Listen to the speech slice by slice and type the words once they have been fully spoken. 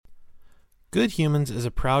Good Humans is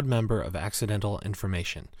a proud member of Accidental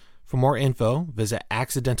Information. For more info, visit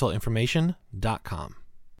accidentalinformation.com.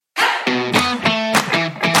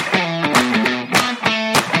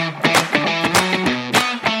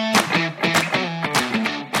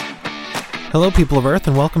 Hello, people of Earth,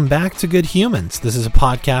 and welcome back to Good Humans. This is a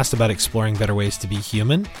podcast about exploring better ways to be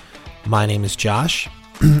human. My name is Josh,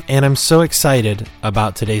 and I'm so excited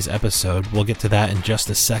about today's episode. We'll get to that in just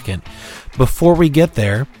a second. Before we get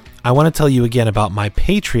there, I want to tell you again about my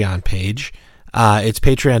Patreon page. It's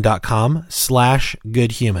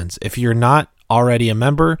patreon.com/goodhumans. If you're not already a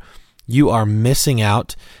member, you are missing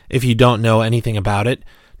out. If you don't know anything about it,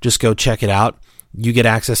 just go check it out. You get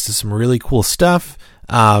access to some really cool stuff.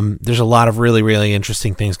 There's a lot of really, really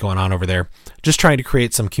interesting things going on over there. Just trying to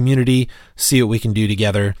create some community, see what we can do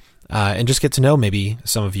together, and just get to know maybe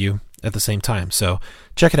some of you at the same time. So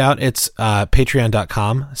check it out. It's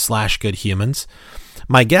patreon.com/goodhumans.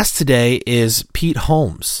 My guest today is Pete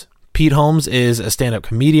Holmes. Pete Holmes is a stand-up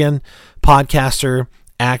comedian, podcaster,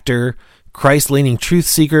 actor, Christ-leaning truth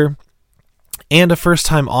seeker, and a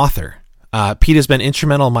first-time author. Pete has been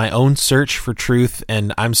instrumental in my own search for truth,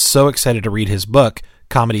 and I'm so excited to read his book,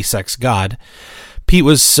 Comedy, Sex, God. Pete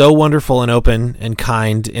was so wonderful and open and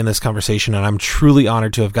kind in this conversation, and I'm truly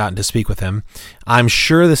honored to have gotten to speak with him. I'm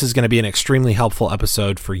sure this is going to be an extremely helpful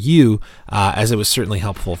episode for you, as it was certainly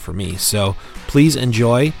helpful for me. So please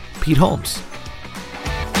enjoy Pete Holmes.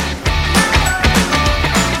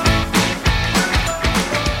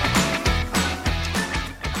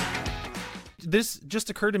 This just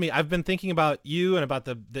occurred to me. I've been thinking about you and about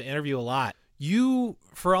the interview a lot. You,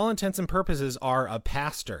 for all intents and purposes, are a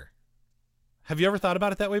pastor. Have you ever thought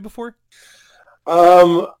about it that way before?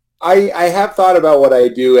 I have thought about what I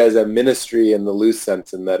do as a ministry in the loose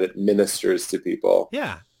sense, in that it ministers to people.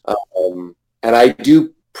 Yeah. And I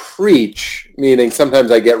do preach, meaning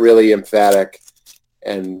sometimes I get really emphatic,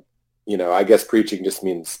 and, I guess preaching just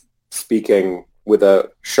means speaking with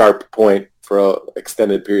a sharp point for an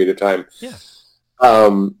extended period of time. Yeah.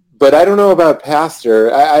 But I don't know about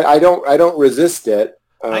pastor. I don't resist it.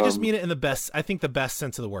 I just mean it in the best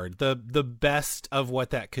sense of the word, the best of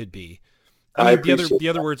what that could be. I mean, the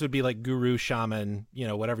other words would be like guru, shaman,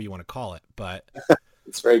 whatever you want to call it. But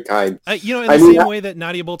it's very kind. In the same way that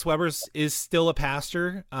Nadia Bolz-Weber is still a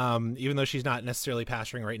pastor, even though she's not necessarily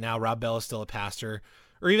pastoring right now. Rob Bell is still a pastor,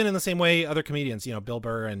 or even in the same way other comedians, Bill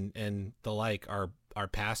Burr and the like are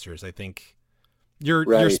pastors. I think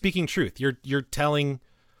you're speaking truth. You're telling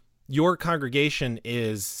your congregation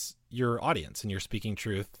is your audience, and you're speaking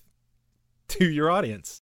truth to your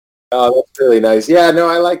audience. Oh, that's really nice. Yeah, no,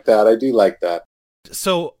 I like that. I do like that.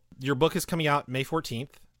 So your book is coming out May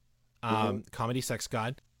 14th, Comedy, Sex,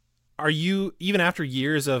 God. Are you, even after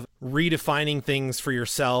years of redefining things for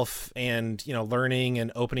yourself and, learning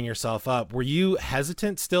and opening yourself up, were you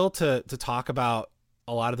hesitant still to talk about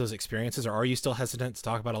a lot of those experiences, or are you still hesitant to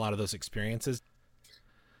talk about a lot of those experiences?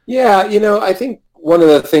 Yeah, I think one of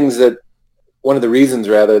the reasons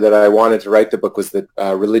that I wanted to write the book was that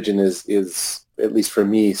religion is, at least for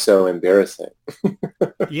me, so embarrassing.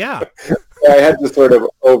 Yeah. I had to sort of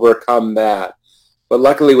overcome that. But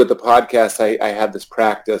luckily with the podcast, I had this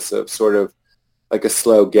practice of sort of like a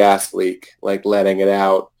slow gas leak, like letting it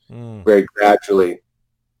out very gradually,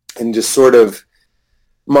 and just sort of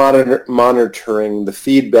monitoring the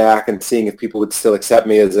feedback and seeing if people would still accept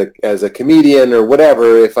me as a comedian or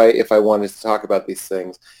whatever, if I wanted to talk about these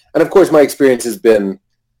things. And of course, my experience has been,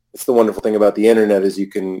 it's the wonderful thing about the internet is you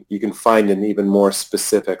can find an even more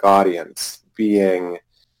specific audience, being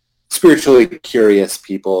spiritually curious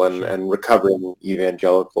people and recovering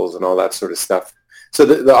evangelicals and all that sort of stuff. So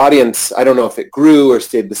the audience, I don't know if it grew or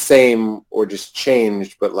stayed the same or just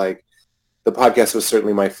changed, but like the podcast was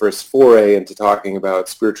certainly my first foray into talking about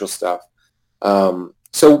spiritual stuff. So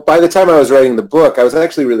by the time I was writing the book, I was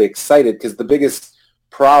actually really excited, because the biggest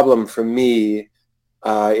problem for me,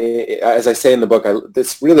 as I say in the book,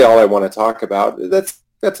 that's really all I want to talk about. That's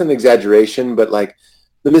an exaggeration, but like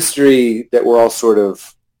the mystery that we're all sort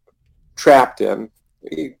of trapped in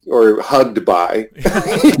or hugged by,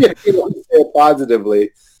 say it positively.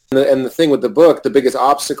 And the thing with the book, the biggest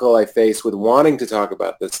obstacle I face with wanting to talk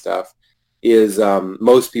about this stuff is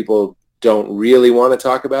most people don't really want to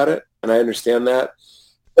talk about it, and I understand that.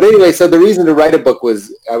 But anyway, so the reason to write a book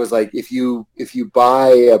was, I was like, if you buy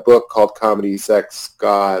a book called Comedy, Sex,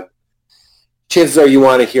 God, chances are you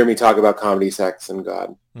want to hear me talk about comedy, sex, and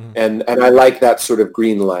God. Mm-hmm. And I like that sort of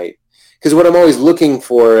green light. Because what I'm always looking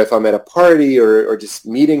for, if I'm at a party or just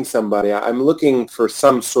meeting somebody, I'm looking for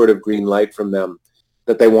some sort of green light from them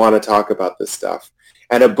that they want to talk about this stuff.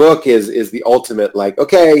 And a book is the ultimate, like,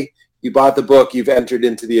 okay, you bought the book, you've entered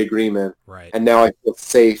into the agreement, Right. and now I feel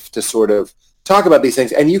safe to sort of talk about these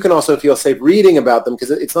things. And you can also feel safe reading about them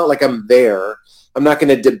because it's not like I'm there. I'm not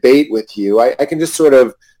going to debate with you. I can just sort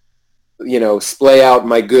of, splay out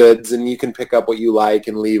my goods, and you can pick up what you like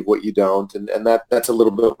and leave what you don't. And that's a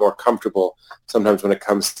little bit more comfortable sometimes when it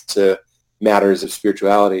comes to matters of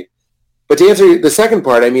spirituality. But to answer the second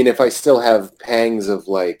part, I mean, if I still have pangs of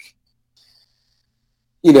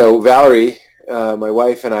Valerie, my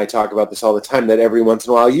wife and I talk about this all the time, that every once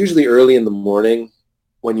in a while, usually early in the morning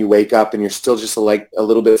when you wake up and you're still just a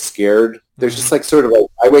little bit scared, there's just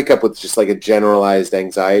I wake up with just like a generalized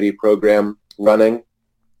anxiety program running.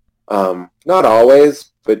 Not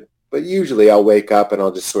always, but usually I'll wake up and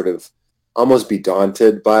I'll just sort of almost be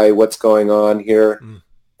daunted by what's going on here.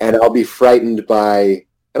 And I'll be frightened by,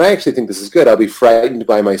 and I actually think this is good, I'll be frightened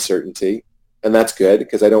by my certainty. And that's good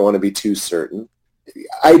because I don't want to be too certain.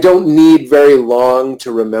 I don't need very long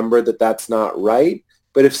to remember that that's not right.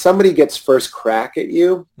 But if somebody gets first crack at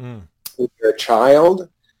you, when you're a child,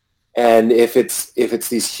 and if it's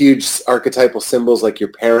these huge archetypal symbols like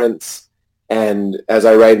your parents, and as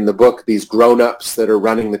I write in the book, these grown-ups that are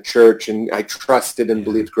running the church, and I trusted and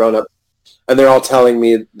believed grown-ups, and they're all telling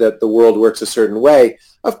me that the world works a certain way,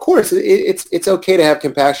 of course, it's okay to have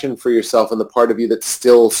compassion for yourself and the part of you that's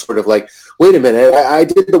still sort of like, wait a minute, I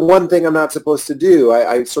did the one thing I'm not supposed to do.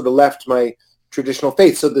 I sort of left my traditional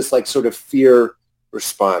faith. So this like sort of fear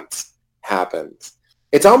response happens.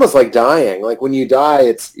 It's almost like dying. Like when you die,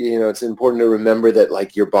 it's important to remember that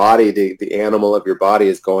like your body, the animal of your body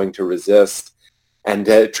is going to resist, and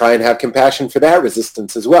try and have compassion for that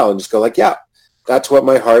resistance as well, and just go like, yeah, that's what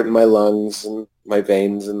my heart and my lungs and my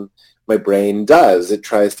veins and my brain does. It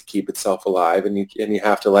tries to keep itself alive, and you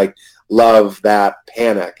have to like love that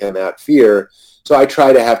panic and that fear. So I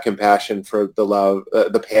try to have compassion for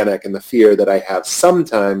the panic and the fear that I have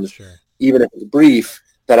sometimes, even if it's brief,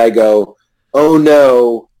 that I go, oh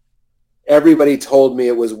no, everybody told me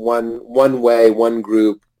it was one way, one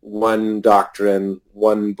group, one doctrine,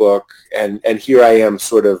 one book, and here I am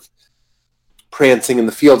sort of prancing in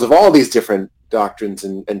the fields of all these different doctrines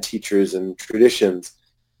and teachers and traditions.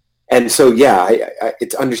 And so, yeah,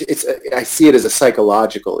 I see it as a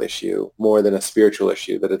psychological issue more than a spiritual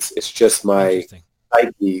issue, that it's just my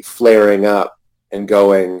psyche flaring up and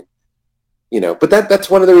going, but that's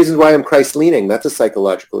one of the reasons why I'm Christ-leaning. That's a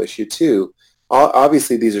psychological issue too.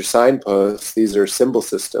 Obviously, these are signposts. These are symbol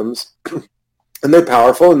systems, and they're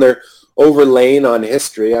powerful, and they're overlain on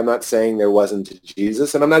history. I'm not saying there wasn't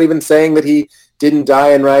Jesus, and I'm not even saying that he didn't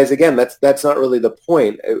die and rise again. That's not really the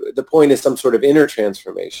point. The point is some sort of inner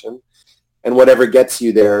transformation, and whatever gets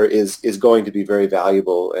you there is going to be very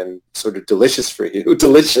valuable and sort of delicious for you.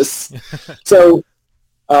 Delicious. So,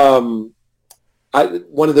 one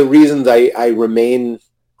of the reasons I remain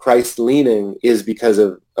Christ-leaning is because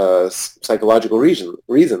of psychological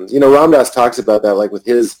reasons. Ram Dass talks about that, like with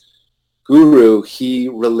his guru, he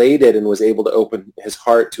related and was able to open his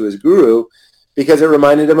heart to his guru because it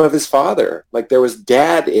reminded him of his father. Like there was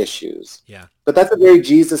dad issues. Yeah. But that's a very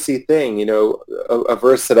Jesus-y thing. A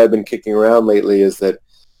verse that I've been kicking around lately is that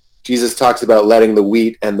Jesus talks about letting the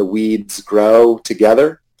wheat and the weeds grow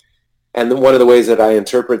together. And one of the ways that I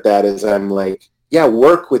interpret that is I'm like, yeah,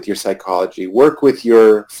 work with your psychology, work with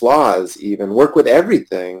your flaws even, work with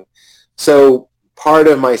everything. So part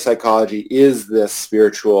of my psychology is this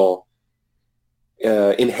spiritual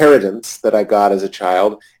inheritance that I got as a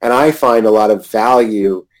child. And I find a lot of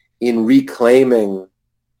value in reclaiming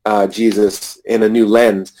Jesus in a new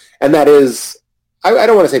lens. And that is, I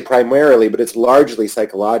don't want to say primarily, but it's largely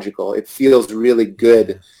psychological. It feels really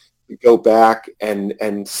good to go back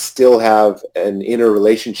and still have an inner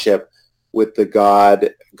relationship with the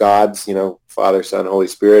gods, Father, Son, Holy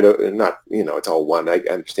Spirit, not, it's all one. I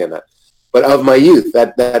understand that. But of my youth,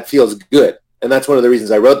 that feels good. And that's one of the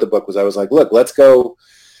reasons I wrote the book, was I was like, look, let's go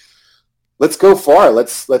far.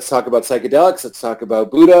 Let's talk about psychedelics. Let's talk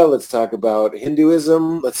about Buddha. Let's talk about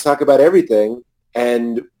Hinduism. Let's talk about everything.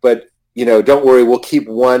 But don't worry, we'll keep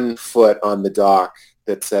one foot on the dock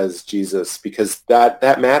that says Jesus, because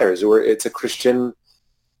that matters. It's a Christian.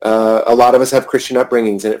 A lot of us have Christian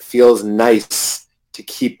upbringings, and it feels nice to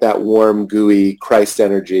keep that warm, gooey Christ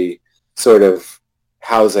energy sort of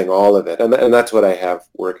housing all of it. And that's what I have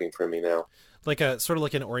working for me now. Like a sort of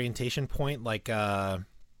like an orientation point, like I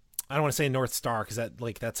don't want to say North Star because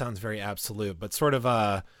that sounds very absolute, but sort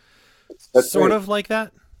of sort of like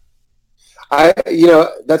that. I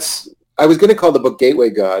was going to call the book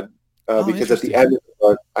Gateway God because at the end of the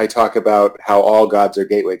book I talk about how all gods are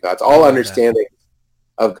gateway gods. All understandings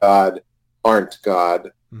of God aren't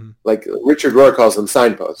God. Mhm. Like Richard Rohr calls them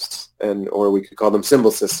signposts, or we could call them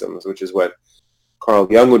symbol systems, which is what Carl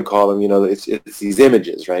Jung would call them. It's these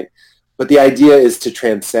images, right? But the idea is to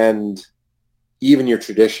transcend even your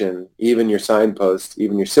tradition, even your signpost,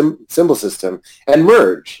 even your symbol system, and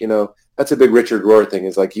merge. That's a big Richard Rohr thing,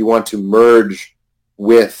 is like you want to merge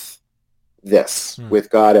with this, with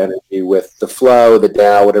God energy, with the flow, the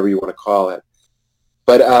Tao, whatever you want to call it.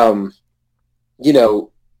 But,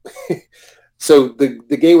 so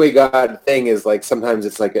the gateway God thing is like, sometimes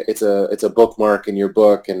it's like it's a bookmark in your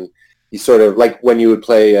book, and you sort of, like when you would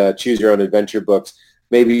play choose your own adventure books,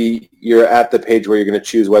 maybe you're at the page where you're going to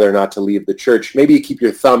choose whether or not to leave the church. Maybe you keep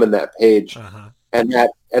your thumb in that page, and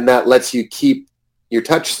that lets you keep your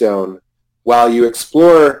touchstone while you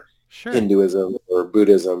explore Hinduism or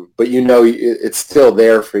Buddhism, but it's still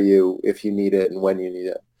there for you if you need it and when you need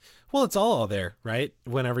it. Well, it's all there, right?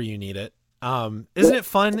 Whenever you need it. Isn't it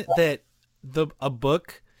fun that a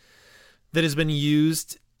book that has been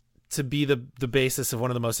used to be the basis of one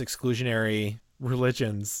of the most exclusionary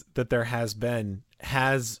religions that there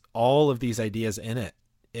has all of these ideas in it?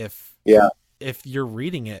 If you're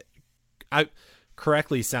reading it,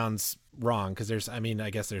 correctly sounds wrong, because I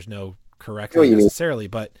guess there's no correctly necessarily,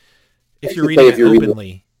 but if you're reading it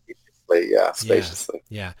openly, spaciously,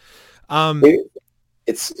 yeah.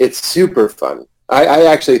 It's super fun. I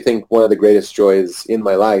actually think one of the greatest joys in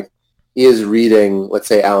my life is reading, let's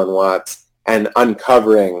say, Alan Watts, and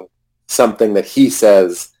uncovering something that he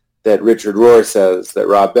says, that Richard Rohr says, that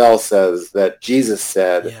Rob Bell says, that Jesus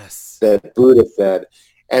said, that Buddha said.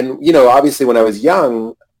 And, obviously when I was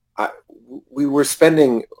young, we were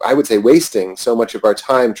spending, I would say, wasting so much of our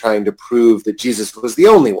time trying to prove that Jesus was the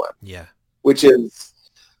only one. Yeah. Which is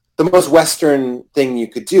the most Western thing you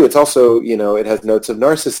could do. It's also, it has notes of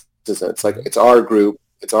narcissism. It's like, it's our group,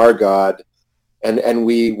 it's our God. And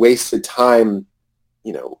we wasted time,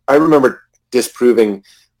 I remember disproving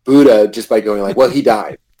Buddha just by going like, well, he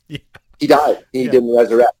died. He died. He didn't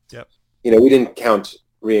resurrect. Yep. We didn't count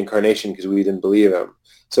reincarnation because we didn't believe him.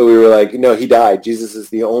 So we were like, no, he died. Jesus is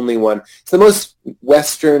the only one. It's the most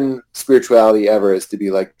Western spirituality ever, is to be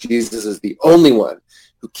like, Jesus is the only one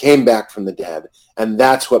who came back from the dead. And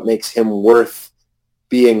that's what makes him worth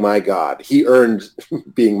being my God. He earned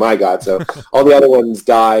being my God. So all the other ones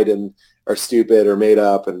died and are stupid or made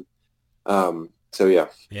up. And so, yeah.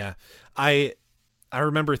 Yeah. I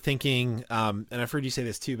remember thinking, and I've heard you say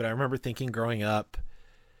this too, but I remember thinking growing up,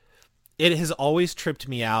 it has always tripped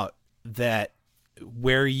me out that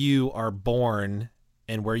where you are born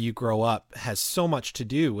and where you grow up has so much to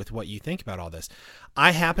do with what you think about all this.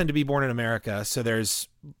 I happen to be born in America, so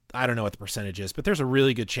I don't know what the percentage is, but there's a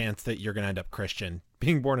really good chance that you're going to end up Christian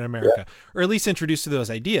being born in America, or at least introduced to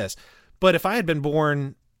those ideas. But if I had been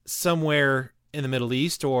born somewhere in the Middle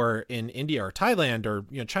East or in India or Thailand or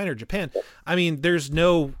China or Japan, I mean, there's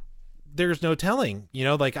no telling,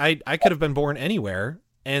 like I could have been born anywhere,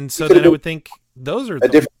 and so then I would think those are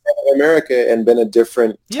different kind of America and been a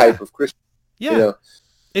different type of Christian. Yeah,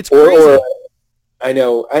 it's crazy. I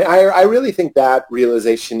know. I really think that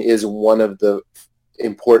realization is one of the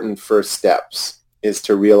important first steps, is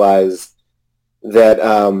to realize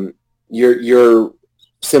that your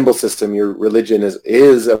symbol system, your religion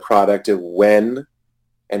is a product of when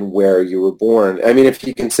and where you were born. I mean, if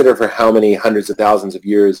you consider for how many hundreds of thousands of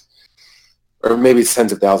years, or maybe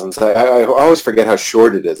tens of thousands, I always forget how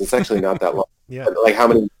short it is. It's actually not that long. Like how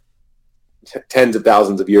many tens of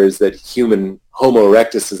thousands of years that human Homo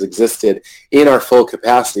erectus has existed in our full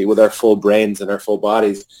capacity, with our full brains and our full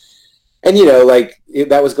bodies. And,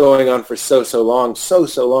 that was going on for so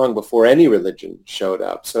long before any religion showed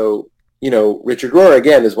up. So, Richard Rohr,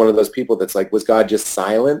 again, is one of those people that's like, was God just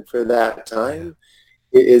silent for that time?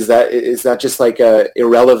 Is that just like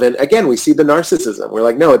irrelevant? Again, we see the narcissism. We're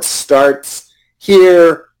like, no, it starts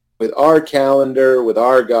here with our calendar, with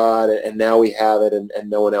our God, and now we have it, and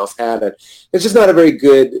no one else had it. It's just not a very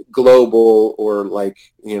good global, or like,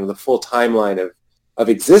 the full timeline of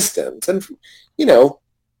existence. And,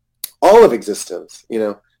 all of existence,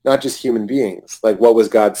 not just human beings. Like, what was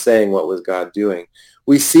God saying? What was God doing?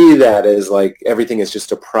 We see that as like everything is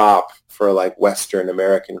just a prop for like Western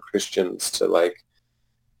American Christians to like,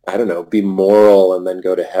 I don't know, be moral and then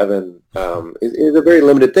go to heaven. It's a very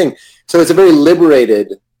limited thing. So it's a very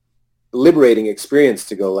liberating experience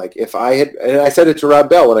to go like, if I had, and I said it to Rob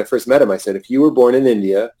Bell when I first met him, I said, if you were born in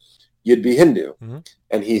India, you'd be Hindu. Mm-hmm.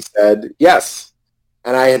 And he said, yes.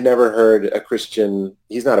 And I had never heard a Christian,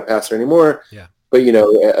 he's not a pastor anymore, but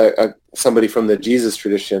somebody from the Jesus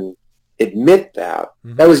tradition admit that.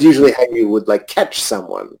 Mm-hmm. That was usually how you would like catch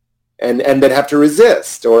someone, and they'd have to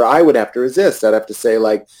resist, or I would have to resist. I'd have to say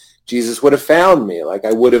like, Jesus would have found me. Like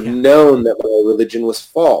I would have known that my religion was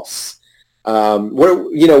false.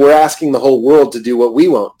 We're asking the whole world to do what we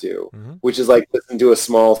won't do, which is like listen to a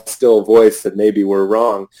small, still voice that maybe we're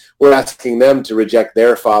wrong. We're asking them to reject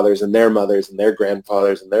their fathers and their mothers and their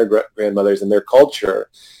grandfathers and their grandmothers and their culture,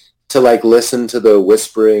 to like listen to the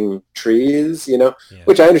whispering trees,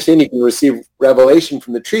 which I understand you can receive revelation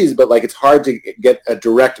from the trees, but like it's hard to get a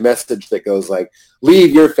direct message that goes like,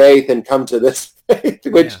 leave your faith and come to this faith,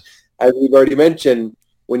 which, as we've already mentioned,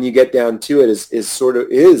 when you get down to it, is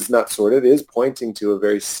pointing to a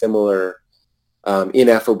very similar,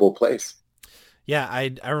 ineffable place. Yeah,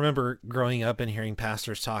 I remember growing up and hearing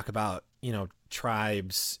pastors talk about,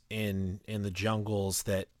 tribes in the jungles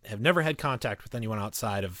that have never had contact with anyone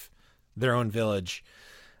outside of their own village,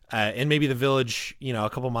 and maybe the village, a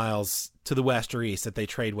couple miles to the west or east that they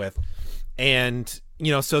trade with. And,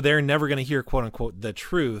 so they're never going to hear quote unquote the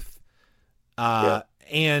truth.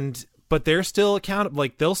 But they're still accountable.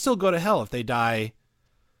 Like they'll still go to hell if they die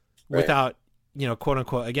without, quote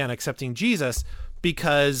unquote, again, accepting Jesus,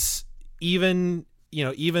 because even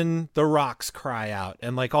the rocks cry out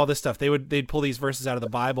and like all this stuff. They'd pull these verses out of the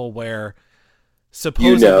Bible where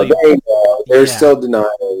supposedly they're still denying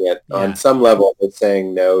it on some level, but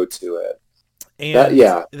saying no to it. And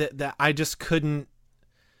that I just couldn't.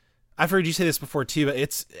 I've heard you say this before too, but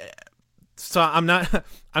it's so I'm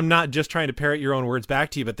not just trying to parrot your own words back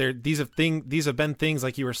to you, but these have been things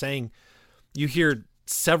like you were saying. You hear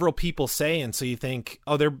several people say, and so you think,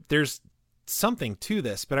 oh, there's something to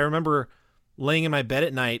this. But I remember laying in my bed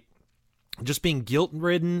at night, just being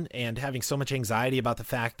guilt-ridden and having so much anxiety about the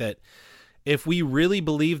fact that if we really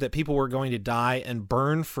believe that people were going to die and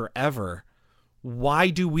burn forever, why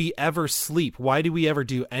do we ever sleep? Why do we ever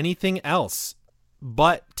do anything else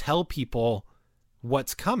but tell people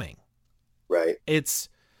what's coming? Right. It's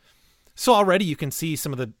so already you can see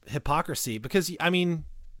some of the hypocrisy, because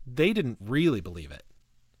they didn't really believe it.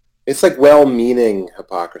 It's like well-meaning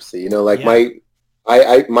hypocrisy,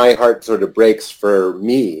 my heart sort of breaks for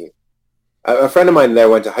me. A friend of mine that I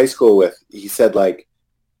went to high school with, he said like,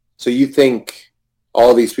 so you think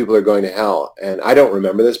all these people are going to hell? And I don't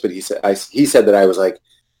remember this, but he said that I was like,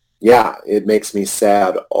 yeah, it makes me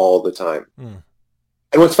sad all the time. And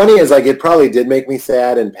what's funny is like, it probably did make me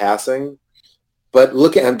sad in passing, but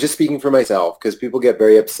I'm just speaking for myself, because people get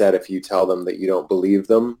very upset if you tell them that you don't believe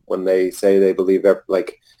them when they say they believe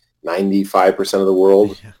like 95% of the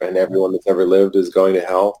world and everyone that's ever lived is going to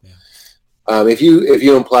hell. If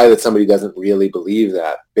you imply that somebody doesn't really believe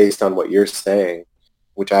that based on what you're saying,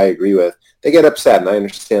 which I agree with, they get upset, and I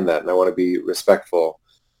understand that, and I want to be respectful.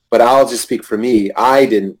 But I'll just speak for me. I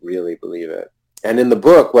didn't really believe it. And in the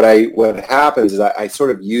book, what happens is I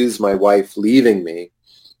sort of use my wife leaving me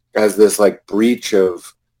as this like breach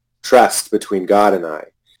of trust between God and I.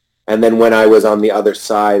 And then when I was on the other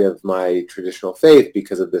side of my traditional faith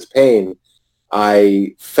because of this pain,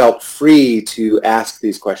 I felt free to ask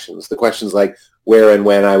these questions. The questions like where and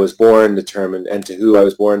when I was born determined, and to who I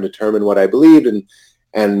was born determined what I believed,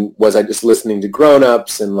 and was I just listening to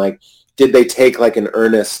grown-ups, and like did they take like an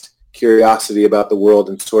earnest curiosity about the world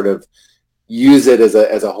and sort of use it as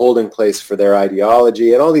a holding place for their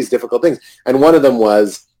ideology, and all these difficult things. And one of them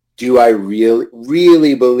was, do I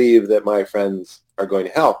really believe that my friends are going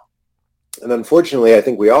to hell? And unfortunately, I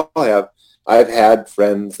think we all have. I've had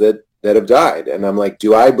friends that have died, and I'm like,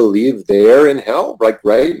 do I believe they're in hell like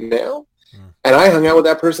right now? And I hung out with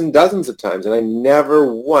that person dozens of times, and I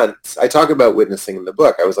never once, I talk about witnessing in the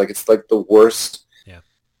book. I was like, it's like the worst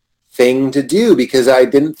thing to do, because I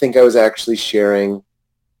didn't think I was actually sharing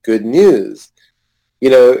good news.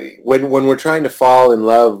 When we're trying to fall in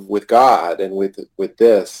love with God and with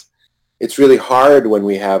this, it's really hard when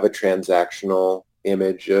we have a transactional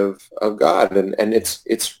image of God. And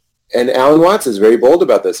and Alan Watts is very bold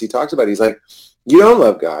about this. He talks about it. He's like, you don't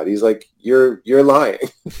love God. He's like, you're lying.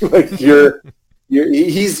 Like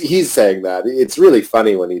he's saying that. It's really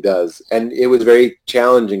funny when he does. And it was very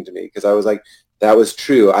challenging to me, because I was like, that was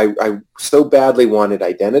true. I so badly wanted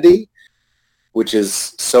identity, which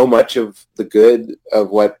is so much of the good of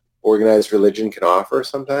what organized religion can offer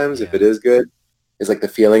sometimes, if it is good, is like the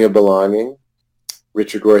feeling of belonging.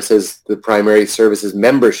 Richard Rohr says the primary service is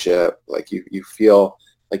membership. Like you feel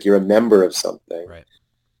like you're a member of something. Right.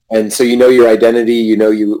 And so your identity, you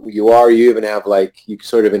even have like, you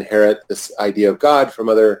sort of inherit this idea of God from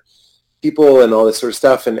other people and all this sort of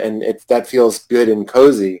stuff. And that feels good and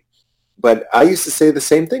cozy. But I used to say the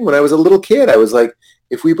same thing when I was a little kid. I was like,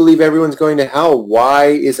 if we believe everyone's going to hell, why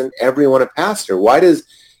isn't everyone a pastor? Why does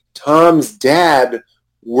Tom's dad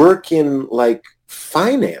work in like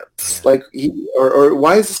finance? Like or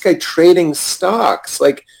why is this guy trading stocks?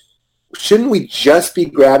 Like, shouldn't we just be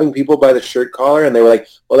grabbing people by the shirt collar? And they were like,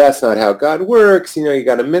 well, that's not how God works. You know, you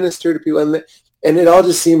got to minister to people. And it all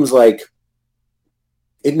just seems like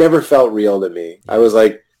it never felt real to me. I was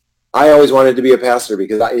like, I always wanted to be a pastor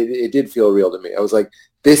because it did feel real to me. I was like,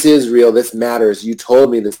 this is real. This matters. You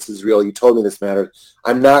told me this is real. You told me this matters.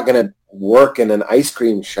 I'm not going to work in an ice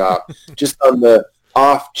cream shop just on the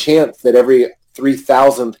off chance that every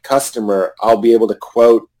 3,000th customer I'll be able to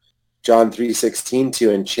quote John 3:16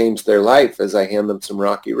 to and change their life as I hand them some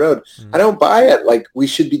rocky road. I don't buy it. Like, we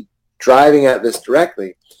should be driving at this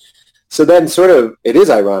directly. So then sort of, it is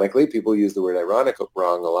ironically, people use the word ironic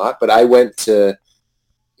wrong a lot, but I went to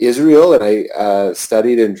Israel and I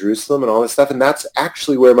studied in Jerusalem and all this stuff. And that's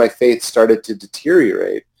actually where my faith started to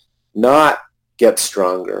deteriorate, not get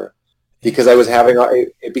stronger, because I was having,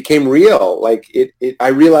 it became real. Like I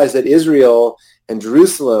realized that Israel and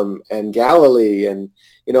Jerusalem and Galilee and,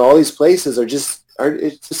 you know, all these places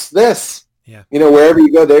it's just this, you know, wherever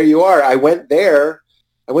you go, there you are. I went there,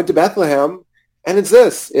 I went to Bethlehem, and it's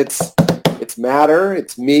this, it's matter,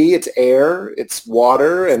 it's me, it's air, it's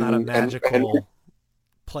water. It's and not a magical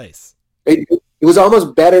place. It was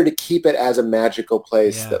almost better to keep it as a magical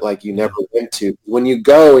place that like you never went to. When you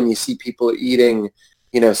go and you see people eating,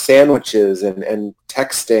 you know, sandwiches and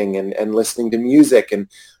texting and listening to music and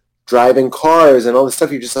driving cars and all this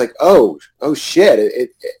stuff, you're just like, oh shit,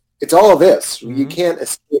 it's all of this. Mm-hmm. You can't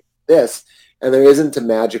escape this. And there isn't a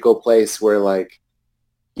magical place where, like,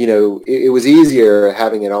 you know, it was easier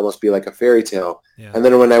having it almost be like a fairy tale. Yeah. And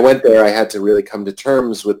then when I went there, I had to really come to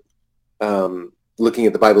terms with looking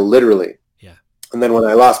at the Bible literally. Yeah. And then when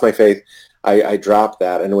I lost my faith, I dropped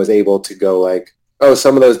that and was able to go like, oh,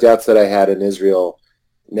 some of those doubts that I had in Israel,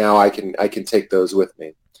 now I can take those with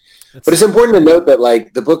me. But it's important to note that,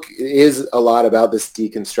 like, the book is a lot about this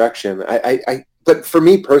deconstruction. But for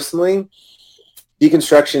me personally,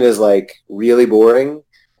 deconstruction is like really boring.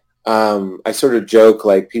 I sort of joke,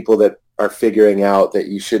 like, people that are figuring out that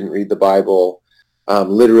you shouldn't read the Bible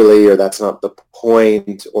literally, or that's not the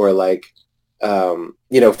point, or like,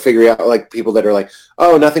 you know, figuring out, like, people that are like,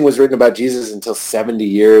 oh, nothing was written about Jesus until 70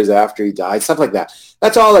 years after he died, stuff like that.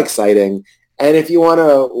 That's all exciting. And if you want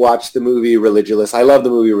to watch the movie Religulous, I love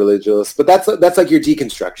the movie Religulous, but that's like your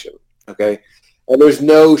deconstruction, okay? And there's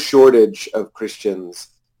no shortage of Christians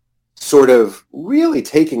sort of really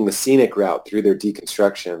taking the scenic route through their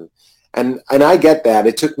deconstruction. And I get that.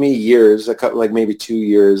 It took me years, like maybe 2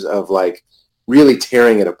 years of like really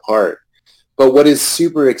tearing it apart. But what is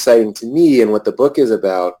super exciting to me and what the book is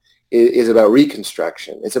about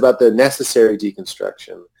reconstruction. It's about the necessary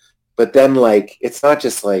deconstruction. But then, like, it's not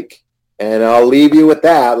just like, and I'll leave you with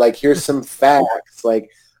that, like, here's some facts.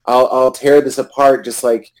 Like, I'll tear this apart just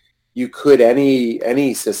like you could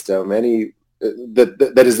any system,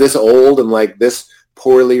 that is this old and like this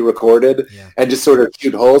poorly recorded, and just sort of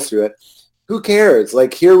shoot holes through it. Who cares?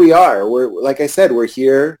 Like, here we are. We're, like I said, we're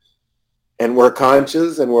here and we're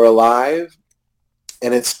conscious and we're alive,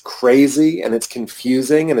 and it's crazy and it's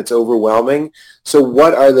confusing and it's overwhelming. So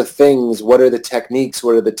what are the things, what are the techniques,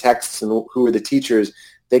 what are the texts, and who are the teachers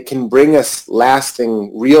that can bring us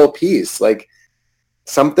lasting, real peace? Like,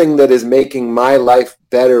 something that is making my life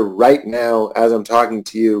better right now as I'm talking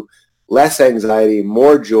to you. Less anxiety,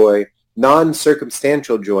 more joy,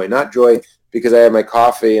 non-circumstantial joy, not joy because I have my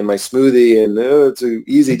coffee and my smoothie and it's an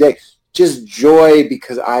easy day. Just joy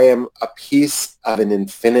because I am a piece of an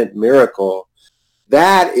infinite miracle.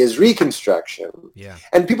 That is reconstruction. Yeah.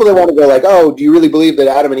 And people that want to go like, oh, do you really believe that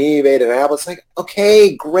Adam and Eve ate an apple? It's like,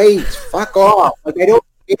 okay, great, fuck off. Like, I don't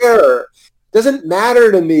care. Doesn't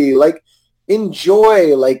matter to me. Like,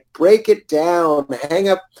 enjoy, like, break it down, hang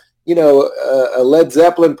up, you know, a Led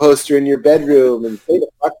Zeppelin poster in your bedroom and say the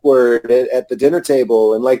fuck word at the dinner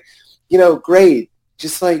table, and, like, you know, great.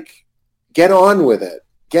 Just, like, get on with it.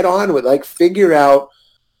 Get on with it. Like, figure out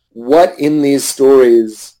what in these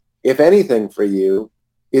stories, if anything for you,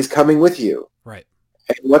 is coming with you. Right.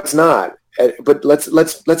 And what's not. But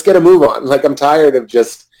let's get a move on. Like, I'm tired of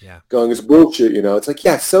just going, it's bullshit, you know. It's like,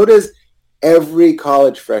 yeah, so does every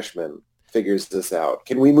college freshman figures this out.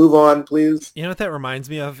 Can we move on, please? You know what that reminds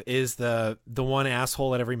me of is the one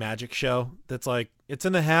asshole at every magic show that's like, it's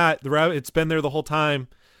in the hat, it's been there the whole time.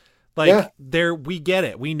 Like, we get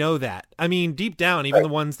it, we know that. I mean, deep down, even the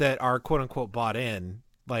ones that are quote unquote bought in,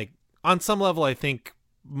 like, on some level, I think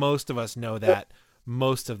most of us know that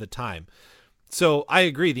most of the time. So I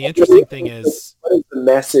agree. The interesting thing is, what is the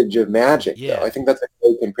message of magic? Though? I think that's a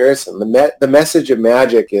great comparison. The message of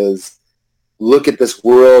magic is, look at this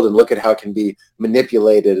world and look at how it can be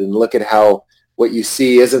manipulated, and look at how what you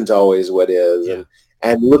see isn't always what is,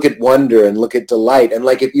 and look at wonder and look at delight. And,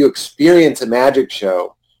 like, if you experience a magic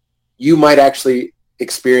show, you might actually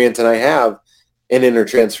experience, and I have, an inner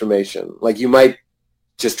transformation. Like you might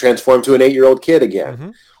just transform to an 8-year-old kid again. Mm-hmm.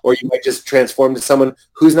 Or you might just transform to someone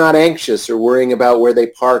who's not anxious or worrying about where they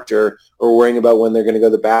parked or worrying about when they're going to go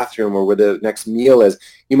to the bathroom or where the next meal is.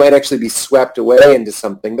 You might actually be swept away into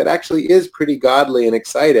something that actually is pretty godly and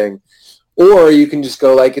exciting. Or you can just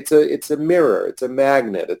go like, it's a mirror, it's a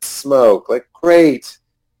magnet, it's smoke, like great.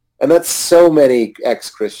 And that's so many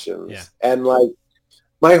ex-Christians. Yeah. And like,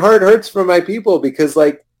 my heart hurts for my people because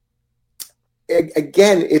like,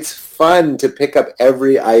 again, it's fun to pick up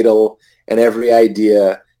every idol and every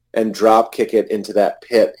idea and drop kick it into that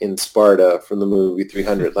pit in Sparta from the movie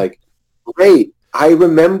 300. Like, great. I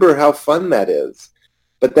remember how fun that is.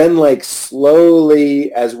 But then, like,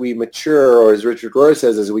 slowly as we mature, or as Richard Rohr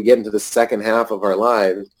says, as we get into the second half of our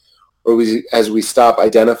lives, or as we stop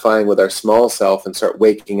identifying with our small self and start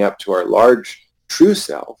waking up to our large, true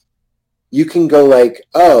self, you can go like,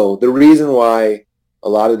 oh, the reason why a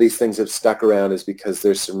lot of these things have stuck around is because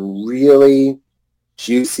there's some really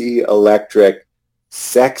juicy, electric,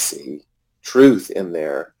 sexy truth in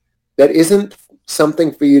there that isn't something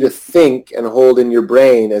for you to think and hold in your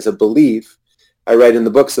brain as a belief. I write in the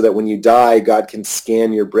book so that when you die, God can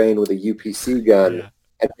scan your brain with a UPC gun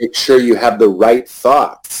and make sure you have the right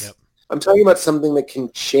thoughts. Yep. I'm talking about something that can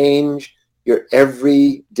change your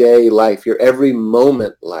everyday life, your every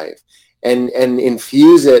moment life, and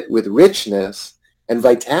infuse it with richness and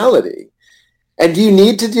vitality. And do you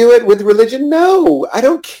need to do it with religion? No, I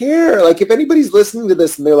don't care. Like if anybody's listening to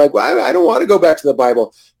this and they're like, well, I don't want to go back to the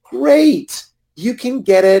Bible. Great. You can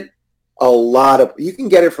get it you can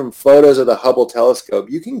get it from photos of the Hubble telescope.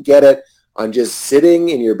 You can get it on just sitting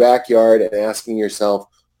in your backyard and asking yourself,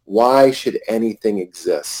 why should anything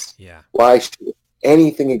exist? Yeah. Why should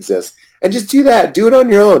anything exist? And just do that. Do it on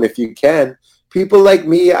your own if you can. People like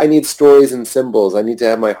me, I need stories and symbols. I need to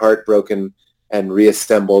have my heart broken and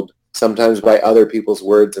reassembled, sometimes by other people's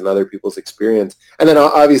words and other people's experience. And then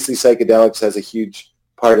obviously psychedelics has a huge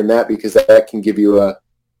part in that because that can give you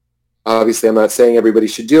obviously I'm not saying everybody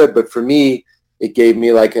should do it, but for me, it gave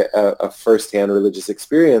me like a firsthand religious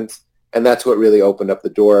experience. And that's what really opened up the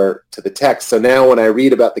door to the text. So now when I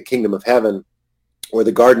read about the kingdom of heaven or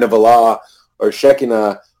the garden of Allah or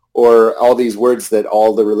Shekinah or all these words that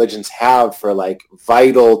all the religions have for like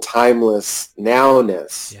vital, timeless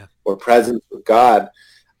nowness or presence with God,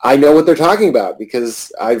 I know what they're talking about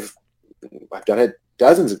because I've done it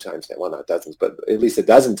dozens of times now. Well, not dozens, but at least a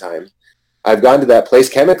dozen times. I've gone to that place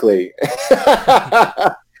chemically.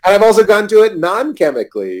 And I've also gone to it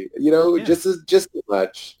non-chemically, just as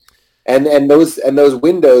much. And those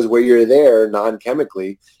windows where you're there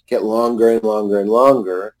non-chemically get longer and longer and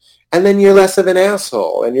longer. And then you're less of an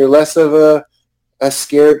asshole and you're less of a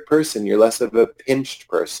scared person. You're less of a pinched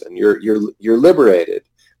person. You're liberated.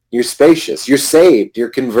 You're spacious. You're saved. You're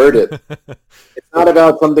converted. It's not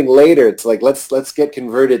about something later. It's like, let's get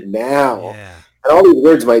converted now. Yeah. And all these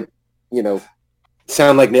words might,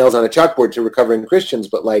 sound like nails on a chalkboard to recovering Christians,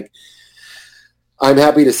 but like, I'm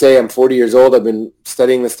happy to say I'm 40 years old. I've been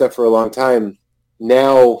studying this stuff for a long time.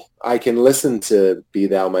 Now I can listen to Be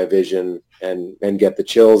Thou My Vision and get the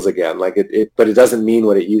chills again. Like but it doesn't mean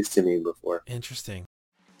what it used to mean before. Interesting.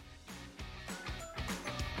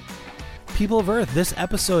 People of Earth, this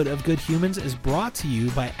episode of Good Humans is brought to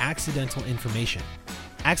you by Accidental Information.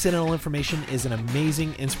 Accidental Information is an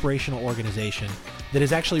amazing, inspirational organization that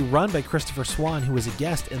is actually run by Christopher Swan, who was a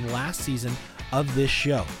guest in last season of this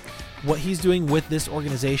show. What he's doing with this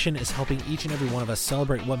organization is helping each and every one of us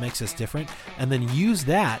celebrate what makes us different and then use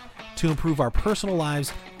that to improve our personal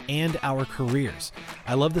lives and our careers.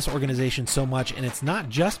 I love this organization so much, and it's not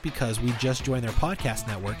just because we just joined their podcast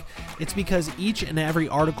network. It's because each and every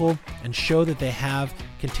article and show that they have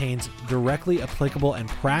contains directly applicable and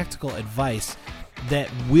practical advice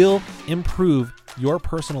that will improve your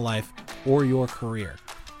personal life or your career.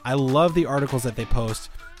 I love the articles that they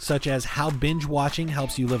post, such as how binge watching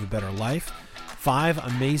helps you live a better life, 5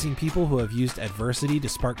 amazing people who have used adversity to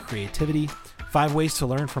spark creativity, 5 ways to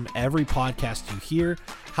learn from every podcast you hear,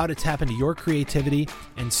 how to tap into your creativity,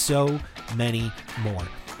 and so many more.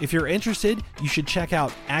 If you're interested, you should check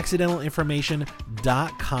out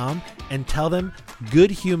accidentalinformation.com and tell them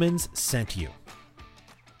Good Humans sent you.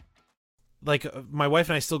 Like, my wife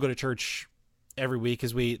and I still go to church every week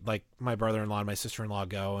because my brother-in-law and my sister-in-law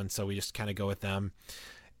go, and so we just kind of go with them.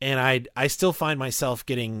 And I still find myself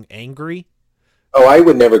getting angry. Oh, I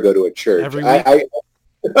would never go to a church. Every week?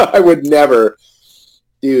 I would never.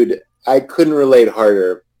 Dude, I couldn't relate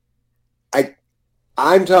harder.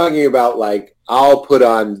 I'm talking about, like, I'll put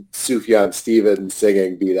on Sufjan Stevens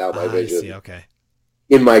singing Be Thou My Vision. I see, okay.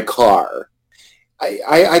 In my car.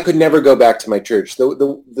 I could never go back to my church.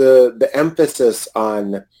 The emphasis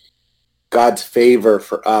on God's favor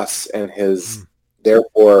for us and his,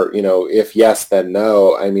 therefore, if yes, then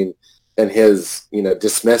no. I mean, then his,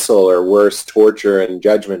 dismissal or worse, torture and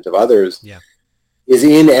judgment of others is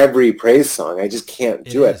in every praise song. I just can't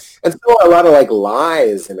do it. And so a lot of like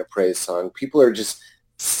lies in a praise song. People are just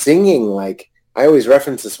singing like, I always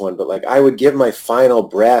reference this one, but like, I would give my final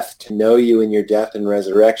breath to know you in your death and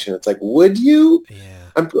resurrection. It's like, would you?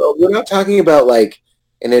 Yeah. We're not talking about like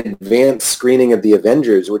an advanced screening of the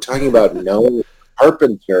Avengers. We're talking about knowing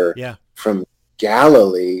Carpenter from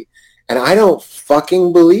Galilee. And I don't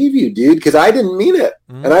fucking believe you, dude, because I didn't mean it.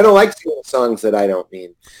 And I don't like singing songs that I don't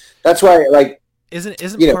mean. That's why, like... Isn't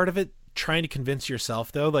part of it trying to convince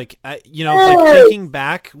yourself, though? Like, like thinking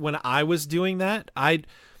back when I was doing that, I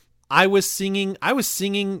was singing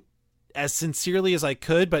as sincerely as I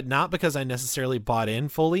could, but not because I necessarily bought in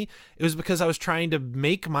fully. It was because I was trying to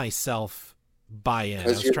make myself buy in. I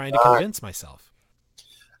was trying to convince myself.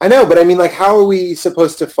 I know, but I mean, like, how are we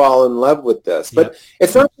supposed to fall in love with this? But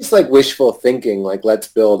it's not just like wishful thinking, like, let's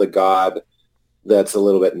build a God that's a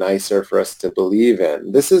little bit nicer for us to believe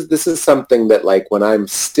in. This is something that, like, when I'm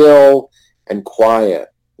still and quiet,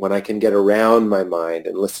 when I can get around my mind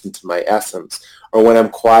and listen to my essence, or when I'm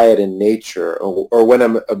quiet in nature, or when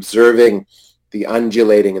I'm observing the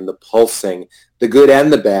undulating and the pulsing, the good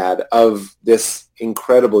and the bad of this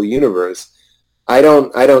incredible universe, I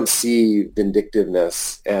don't see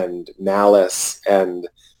vindictiveness and malice and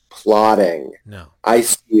plotting. No. I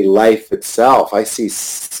see life itself. I see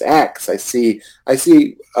sex. I see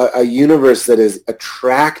a universe that is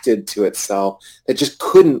attracted to itself, that just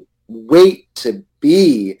couldn't wait to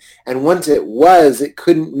be. And once it was, it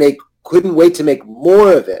couldn't wait to make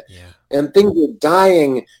more of it. Yeah. And things are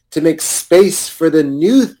dying to make space for the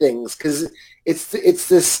new things, because it's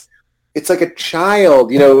like a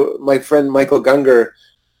child. My friend Michael Gungor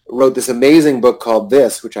wrote this amazing book called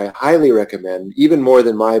This, which I highly recommend, even more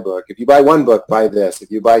than my book. If you buy one book, buy this.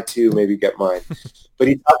 If you buy two, maybe get mine. But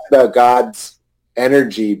he talks about God's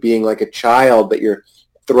energy being like a child that you're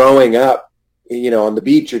throwing up. On the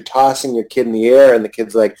beach, you're tossing your kid in the air, and the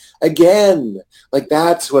kid's like, again. Like,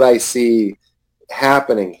 that's what I see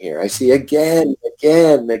happening here. I see again.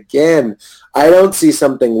 I don't see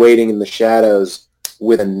something waiting in the shadows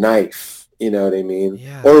with a knife, you know what I mean?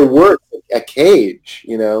 Yeah. Or worse, a cage,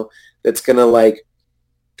 that's going to like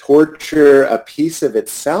torture a piece of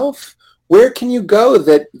itself. Where can you go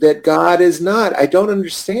that God is not? I don't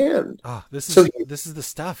understand. Oh, this is the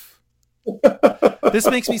stuff. This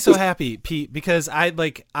makes me so happy, Pete, because this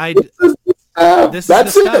is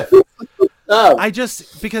the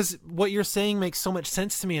stuff. Because what you're saying makes so much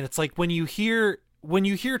sense to me, and it's like when you hear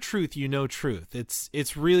truth, truth.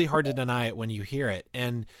 It's really hard to deny it when you hear it.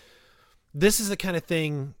 And this is the kind of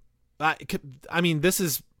thing, I mean, this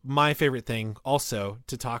is my favorite thing also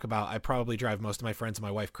to talk about. I probably drive most of my friends and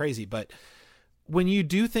my wife crazy, but when you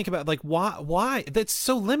do think about like, why that's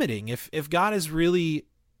so limiting. If God is really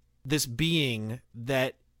this being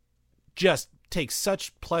that just takes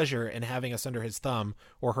such pleasure in having us under his thumb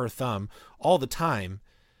or her thumb all the time,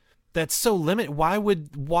 that's so limited. Why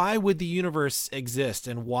would the universe exist,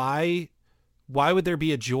 and why would there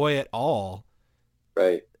be a joy at all?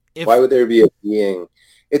 Right. Why would there be a being?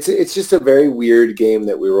 It's just a very weird game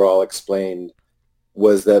that we were all explained,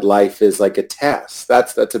 was that life is like a test.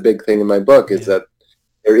 That's a big thing in my book, is that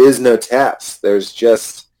there is no test. There's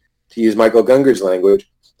just, to use Michael Gungor's language,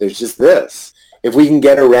 there's just this. If we can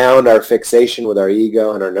get around our fixation with our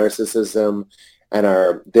ego and our narcissism and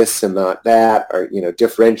our this and not that, or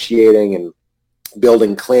differentiating and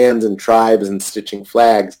building clans and tribes and stitching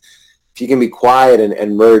flags, if you can be quiet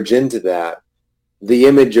and merge into that, the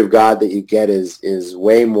image of God that you get is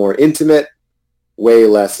way more intimate, way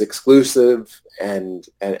less exclusive, and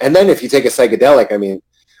then if you take a psychedelic, I mean,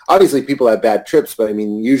 obviously people have bad trips, but I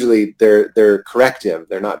mean, usually they're corrective,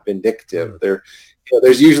 they're not vindictive.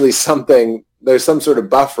 There's usually there's some sort of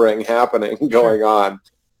buffering happening going on,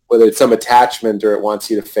 whether it's some attachment or it wants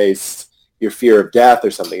you to face your fear of death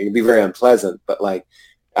or something. It can be very unpleasant, but like,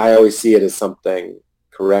 I always see it as something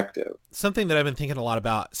corrective. Something that I've been thinking a lot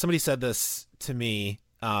about, somebody said this to me,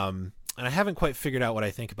 and I haven't quite figured out what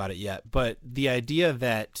I think about it yet, but the idea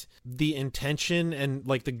that the intention and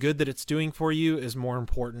like the good that it's doing for you is more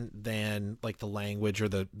important than like the language or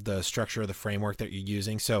the structure or the framework that you're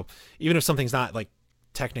using. So even if something's not like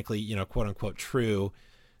technically, quote unquote true,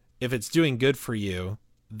 if it's doing good for you,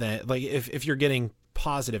 then like if you're getting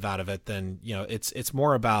positive out of it, then it's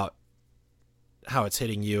more about it's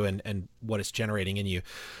hitting you and what it's generating in you.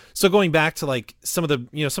 So going back to like some of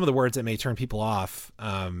the words that may turn people off,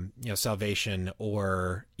 salvation,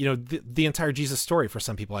 or, the entire Jesus story for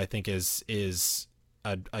some people, I think is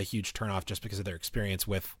a huge turnoff just because of their experience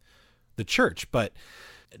with the church. But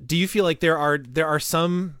do you feel like there are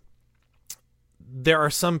some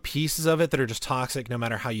pieces of it that are just toxic no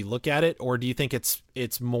matter how you look at it? Or do you think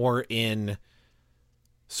it's more in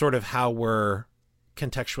sort of how we're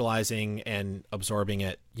contextualizing and absorbing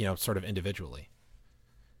it, sort of individually?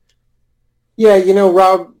 Yeah,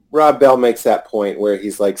 Rob Bell makes that point where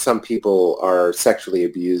he's like, some people are sexually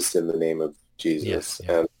abused in the name of Jesus, yes,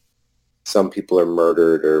 yeah. and some people are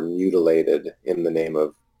murdered or mutilated in the name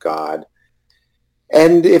of God.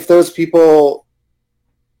 And if those people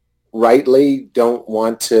rightly don't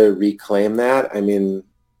want to reclaim that, I mean,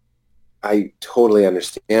 I totally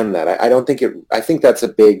understand that. I think that's a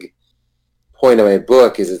big point of my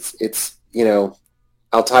book is it's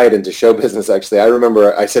I'll tie it into show business, actually. I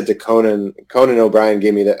remember I said to Conan O'Brien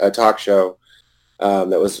gave me a talk show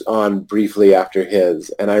that was on briefly after his.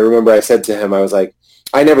 And I remember I said to him, I was like,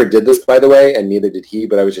 I never did this, by the way, and neither did he,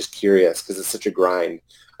 but I was just curious because it's such a grind.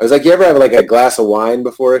 I was like, you ever have like a glass of wine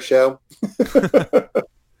before a show?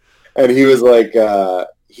 And he was like,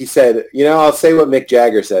 he said, I'll say what Mick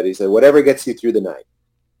Jagger said. He said, whatever gets you through the night.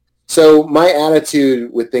 So my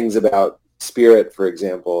attitude with things about spirit, for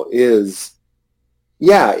example, is,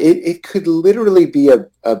 yeah, it could literally be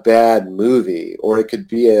a bad movie, or it could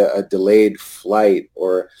be a delayed flight,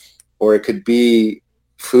 or it could be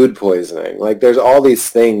food poisoning. Like, there's all these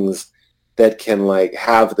things that can like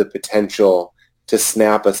have the potential to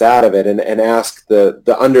snap us out of it and ask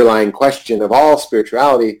the underlying question of all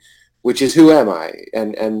spirituality, which is, who am I?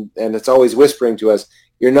 And it's always whispering to us,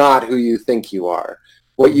 you're not who you think you are.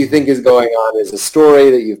 What you think is going on is a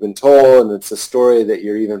story that you've been told, and it's a story that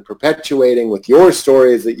you're even perpetuating with your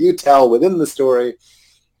stories that you tell within the story,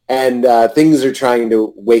 and things are trying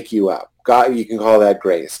to wake you up. God, you can call that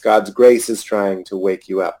grace. God's grace is trying to wake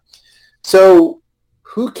you up. So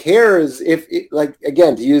who cares if,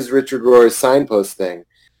 again, to use Richard Rohr's signpost thing,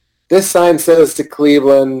 this sign says to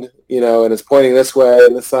Cleveland, and it's pointing this way,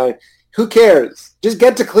 and this sign, who cares? Just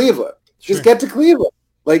get to Cleveland. Sure. Just get to Cleveland.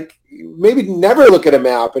 Like, maybe never look at a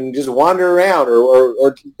map and just wander around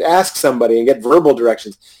or ask somebody and get verbal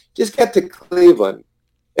directions. Just get to Cleveland.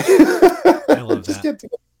 I love that.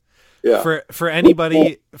 Yeah. For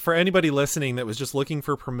anybody listening that was just looking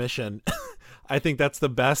for permission, I think that's the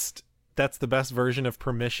best version of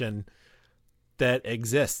permission that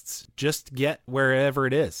exists. Just get wherever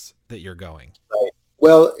it is that you're going. Right.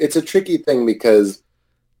 Well, it's a tricky thing because,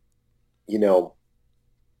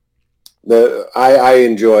 I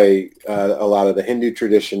enjoy a lot of the Hindu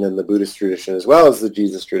tradition and the Buddhist tradition as well as the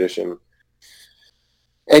Jesus tradition.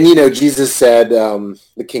 And, Jesus said,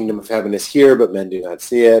 the kingdom of heaven is here, but men do not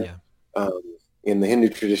see it. Yeah. In the Hindu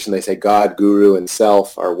tradition, they say God, guru, and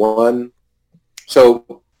self are one.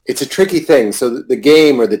 So it's a tricky thing. So the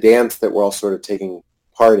game or the dance that we're all sort of taking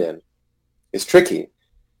part in is tricky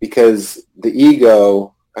because the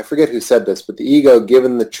ego, I forget who said this, but the ego,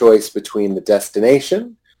 given the choice between the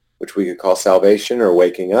destination, which we could call salvation or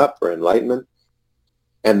waking up or enlightenment,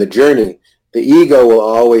 and the journey, the ego will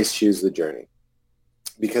always choose the journey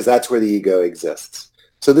because that's where the ego exists.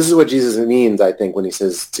 So this is what Jesus means, I think, when he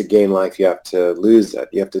says to gain life, you have to lose it.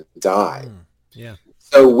 You have to die. Yeah.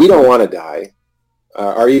 So we don't want to die.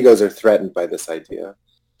 Our egos are threatened by this idea.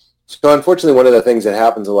 So unfortunately, one of the things that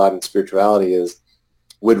happens a lot in spirituality is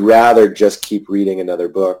would rather just keep reading another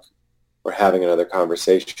book or having another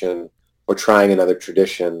conversation or trying another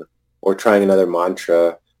tradition or trying another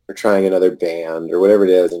mantra or trying another band or whatever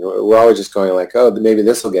it is. And we're always just going like, oh, maybe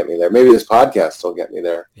this will get me there. Maybe this podcast will get me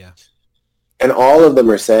there. Yeah. And all of them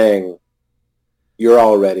are saying, you're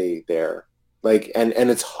already there. Like, and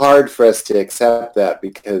it's hard for us to accept that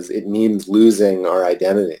because it means losing our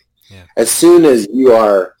identity. Yeah. As soon as you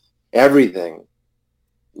are everything,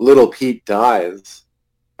 little Pete dies.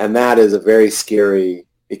 And that is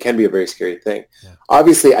it can be a very scary thing. Yeah.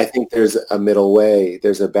 Obviously, I think there's a middle way.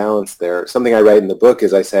 There's a balance there. Something I write in the book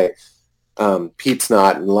is I say, Pete's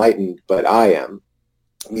not enlightened, but I am.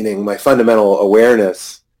 Meaning my fundamental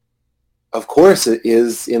awareness, of course, it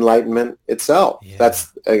is enlightenment itself. Yeah.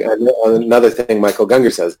 That's another thing Michael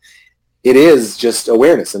Gungor says. It is just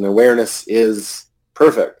awareness, and awareness is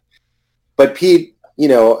perfect. But Pete,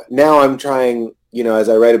 now I'm trying, as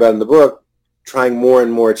I write about in the book, trying more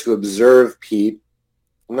and more to observe Pete.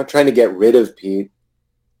 I'm not trying to get rid of Pete.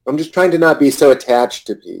 I'm just trying to not be so attached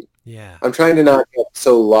to Pete. Yeah. I'm trying to not get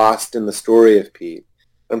so lost in the story of Pete.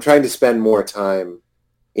 I'm trying to spend more time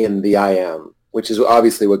in the I am. which is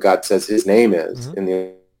obviously what God says his name is Mm-hmm. in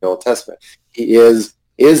the Old Testament. He is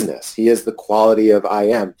isness. He is the quality of I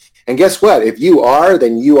am. And guess what? If you are,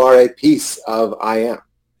 then you are a piece of I am.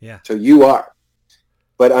 Yeah. So you are.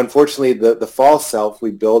 But unfortunately, the false self,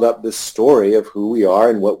 we build up this story of who we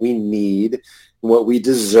are and what we need, and what we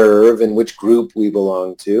deserve, and which group we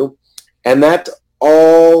belong to. And that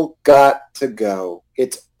all got to go.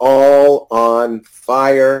 It's all on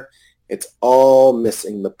fire. It's all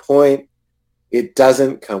missing the point. It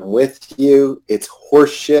doesn't come with you. It's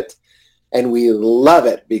horseshit. And we love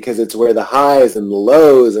it because it's where the highs and the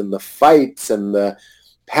lows and the fights and the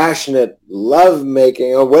passionate love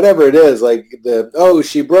making or whatever it is, like oh,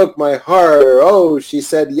 she broke my heart, or oh, she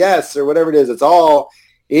said yes, or whatever it is, it's all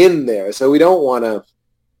in there. So we don't want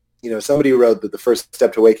to, somebody wrote that the first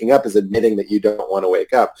step to waking up is admitting that you don't want to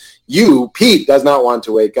wake up. You, Pete, does not want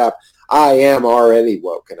to wake up. I am already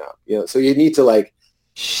woken up. So you need to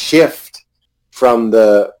shift from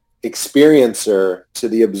the experiencer to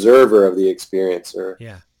the observer of the experiencer.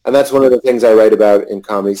 Yeah. And that's one of the things I write about in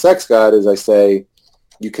Comedy Sex God, is I say,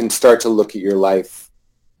 you can start to look at your life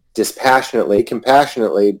dispassionately,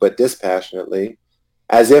 compassionately, but dispassionately,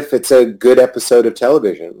 as if it's a good episode of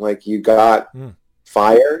television. Like you got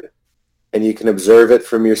fired, and you can observe it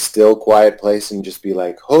from your still, quiet place and just be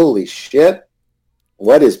like, holy shit,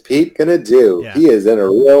 what is Pete going to do? Yeah. He is in a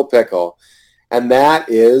real pickle. And that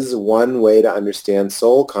is one way to understand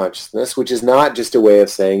soul consciousness, which is not just a way of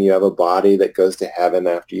saying you have a body that goes to heaven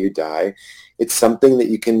after you die. It's something that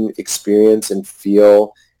you can experience and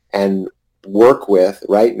feel and work with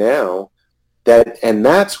right now. And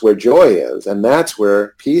that's where joy is, and that's where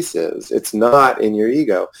peace is. It's not in your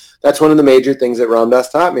ego. That's one of the major things that Ram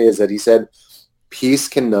Dass taught me, is that he said, peace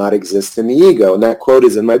cannot exist in the ego. And that quote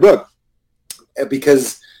is in my book,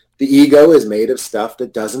 because the ego is made of stuff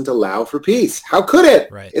that doesn't allow for peace. How could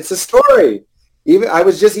it? Right. It's a story. Even I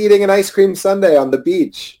was just eating an ice cream sundae on the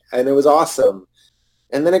beach, and it was awesome.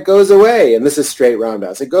 And then it goes away. And this is straight Ram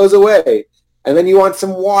Dass. It goes away. And then you want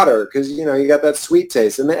some water because, you got that sweet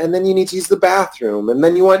taste. And then you need to use the bathroom. And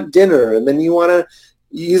then you want dinner. And then you want to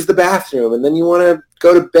use the bathroom. And then you want to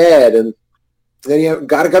go to bed. And then you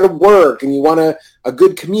got to go to work. And you want a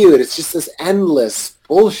good commute. It's just this endless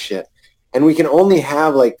bullshit. And we can only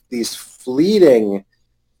have these fleeting,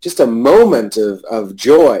 just a moment of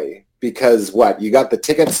joy. Because what? You got the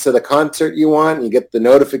tickets to the concert you want, you get the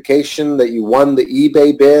notification that you won the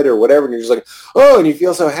eBay bid or whatever, and you're just like, oh, and you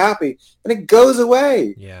feel so happy, and it goes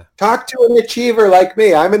away. Yeah. Talk to an achiever like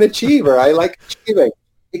me. I'm an achiever. I like achieving.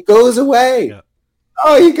 It goes away. Yeah.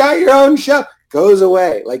 Oh, you got your own show. Goes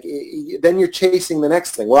away. Then you're chasing the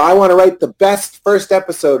next thing. Well, I want to write the best first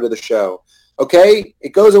episode of the show. Okay?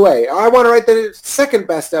 It goes away. I want to write the second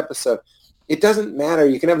best episode. It doesn't matter.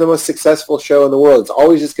 You can have the most successful show in the world. It's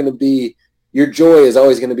always just going to be, your joy is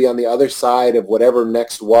always going to be on the other side of whatever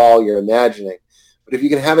next wall you're imagining. But if you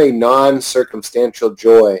can have a non-circumstantial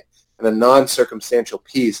joy and a non-circumstantial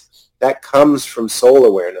peace, that comes from soul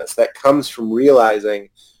awareness. That comes from realizing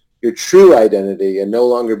your true identity and no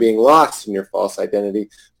longer being lost in your false identity,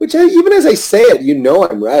 which even as I say it,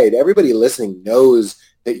 I'm right. Everybody listening knows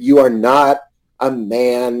that you are not a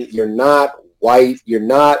man. You're not white, you're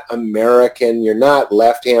not American, you're not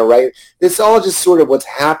left-hand, right? It's all just sort of what's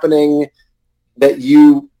happening that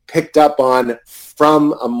you picked up on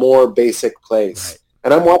from a more basic place. Right.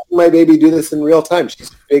 And I'm watching my baby do this in real time.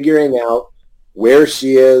 She's figuring out where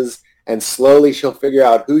she is, and slowly she'll figure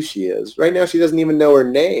out who she is. Right now, she doesn't even know her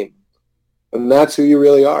name. And that's who you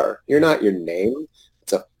really are. You're not your name.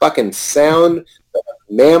 It's a fucking sound that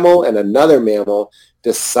a mammal and another mammal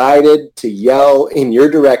decided to yell in your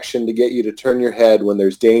direction to get you to turn your head when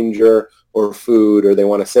there's danger or food or they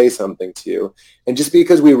want to say something to you. And just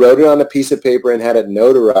because we wrote it on a piece of paper and had it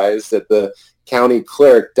notarized at the county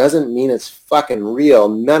clerk doesn't mean it's fucking real.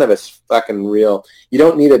 None of it's fucking real. You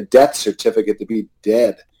don't need a death certificate to be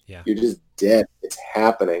dead. Yeah. You're just dead. It's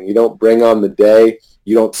happening. You don't bring on the day.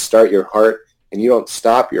 You don't start your heart, and you don't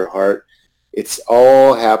stop your heart. It's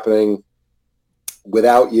all happening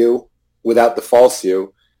without you, without the false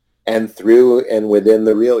you, and through and within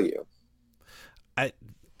the real you.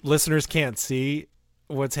 Listeners can't see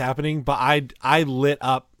what's happening, but I lit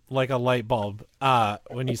up like a light bulb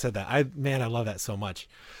when you said that. I love that so much.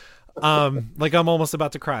 Like I'm almost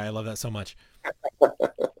about to cry. I love that so much.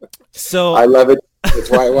 So I love it. That's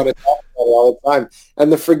why I want to talk about it all the time.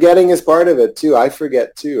 And the forgetting is part of it too. I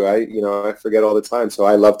forget too. I forget all the time. So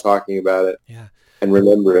I love talking about it. Yeah. And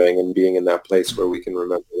remembering and being in that place where we can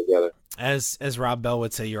remember together. As Rob Bell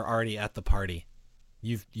would say, you're already at the party.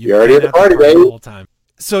 You're already at the party, baby. The whole time.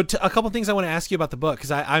 So a couple things I want to ask you about the book,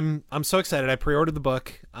 because I'm so excited. I pre-ordered the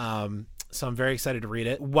book. So I'm very excited to read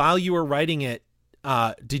it. While you were writing it,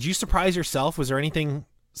 did you surprise yourself? Was there anything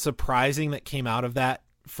surprising that came out of that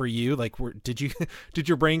for you? Like, did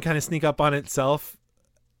your brain kind of sneak up on itself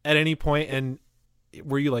at any point, and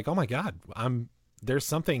were you like, oh my God, there's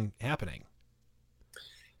something happening?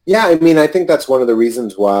 Yeah, I mean, I think that's one of the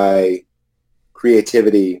reasons why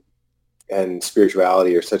creativity and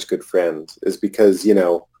spirituality are such good friends, is because, you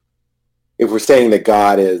know, if we're saying that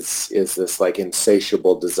God is this like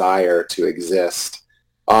insatiable desire to exist,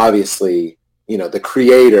 obviously, you know, the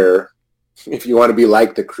creator, if you want to be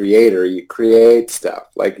like the creator, you create stuff.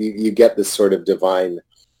 Like you get this sort of divine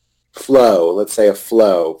flow, let's say a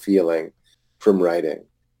flow feeling from writing.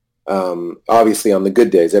 Obviously on the good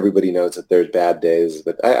days, everybody knows that there's bad days,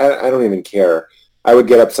 but I don't even care. I would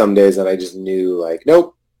get up some days and I just knew like,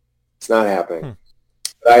 nope, it's not happening.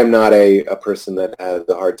 But I am not a person that has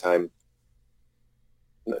a hard time.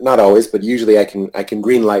 Not always, but usually I can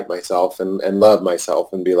green light myself and love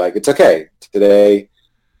myself and be like, it's okay. Today,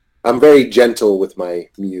 I'm very gentle with my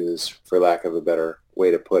muse, for lack of a better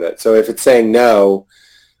way to put it. So if it's saying no,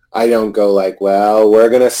 I don't go like, well, we're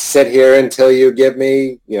going to sit here until you give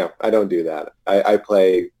me, you know, I don't do that. I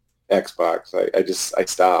play Xbox. I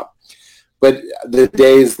stop. But the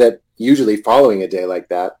days that usually following a day like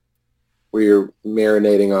that, where you're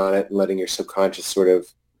marinating on it and letting your subconscious sort of,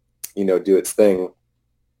 you know, do its thing,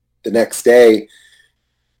 the next day,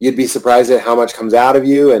 you'd be surprised at how much comes out of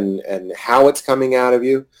you and how it's coming out of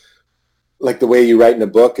you. Like the way you write in a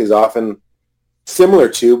book is often similar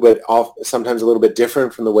to, but sometimes a little bit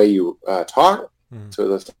different from the way you talk. So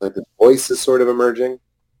that's like the voice is sort of emerging.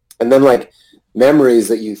 And then like memories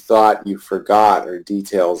that you thought you forgot or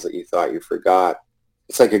details that you thought you forgot.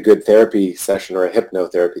 It's like a good therapy session or a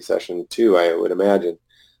hypnotherapy session too, I would imagine.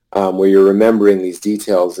 Where you're remembering these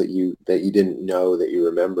details that you didn't know that you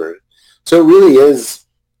remembered. So it really is,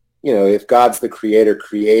 you know, if God's the creator,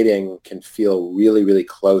 creating can feel really, really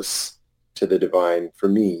close to the divine for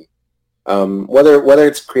me. Whether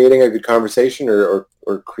it's creating a good conversation or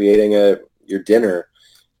creating your dinner,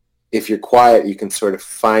 if you're quiet, you can sort of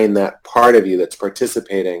find that part of you that's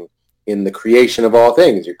participating in the creation of all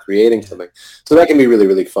things. You're creating something, so that can be really,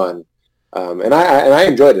 really fun. And I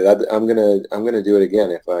enjoyed it. I'm gonna do it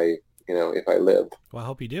again if I live. Well, I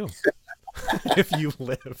hope you do. If you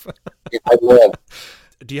live. If I live.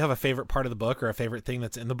 Do you have a favorite part of the book or a favorite thing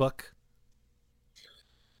that's in the book?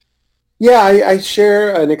 Yeah, I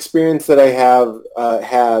share an experience that I have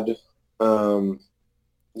had.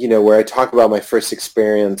 You know, where I talk about my first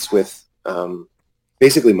experience with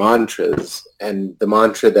basically mantras, and the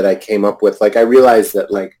mantra that I came up with. Like I realized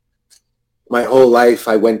that like my whole life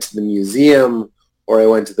I went to the museum or I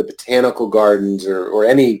went to the botanical gardens or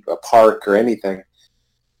a park or anything.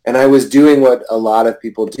 And I was doing what a lot of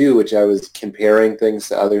people do, which I was comparing things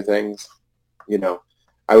to other things. You know,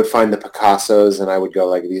 I would find the Picassos and I would go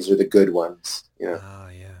like, these are the good ones. You know,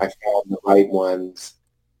 I found the right ones.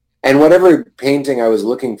 And whatever painting I was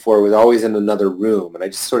looking for was always in another room. And I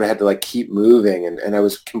just sort of had to like keep moving. And I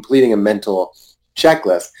was completing a mental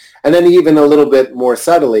checklist. And then even a little bit more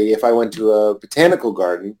subtly, if I went to a botanical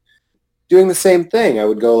garden, doing the same thing, I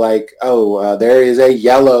would go like, there is a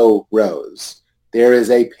yellow rose. There is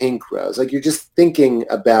a pink rose. Like you're just thinking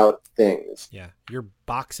about things. Yeah, you're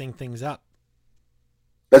boxing things up.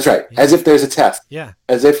 That's right. Yeah. As if there's a test. Yeah.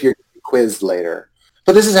 As if you're quizzed later.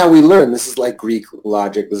 But this is how we learn. This is like Greek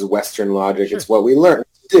logic. This is Western logic. Sure. It's what we learn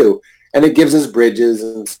to do. And it gives us bridges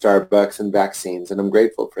and Starbucks and vaccines, and I'm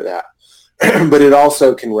grateful for that. But it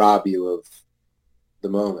also can rob you of the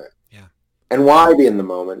moment. Yeah. And why be in the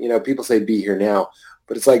moment? You know, people say be here now.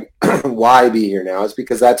 But it's like, why be here now? It's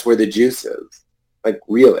because that's where the juice is. Like,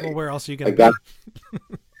 really. Well, where else are you going to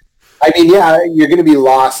be? I mean, yeah, you're going to be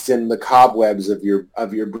lost in the cobwebs of your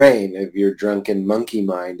brain, of your drunken monkey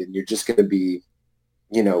mind, and you're just going to be,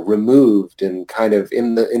 you know, removed and kind of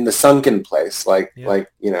in the sunken place, like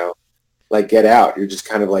you know, like Get Out. You're just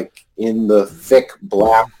kind of like in the thick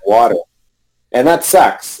black water, and that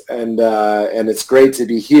sucks. And it's great to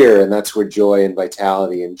be here, and that's where joy and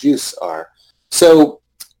vitality and juice are. So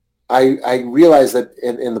I realized that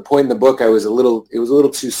in the point in the book, it was a little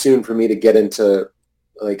too soon for me to get into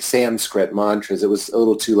like Sanskrit mantras. It was a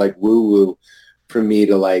little too like woo-woo for me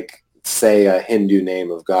to like say a Hindu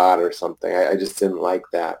name of God or something. I just didn't like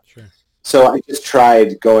that. Sure. So I just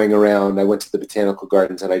tried going around. I went to the botanical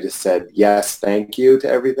gardens and I just said, yes, thank you to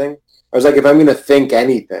everything. I was like, if I'm going to think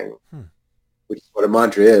anything, which is what a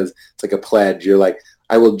mantra is, it's like a pledge. You're like,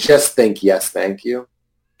 I will just think yes, thank you.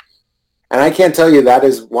 And I can't tell you that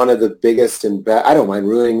is one of the biggest and I don't mind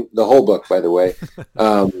ruining the whole book, by the way.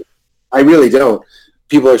 I really don't.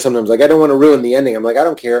 People are sometimes like, I don't want to ruin the ending. I'm like, I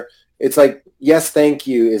don't care. it's like, yes, thank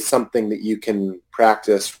you is something that you can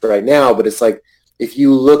practice right now, but it's like if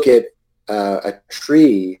you look at a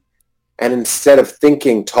tree, and instead of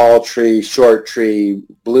thinking tall tree, short tree,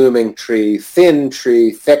 blooming tree, thin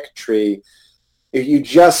tree, thick tree, if you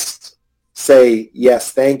just say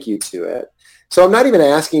yes, thank you to it. So I'm not even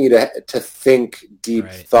asking you to think deep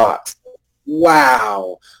thoughts.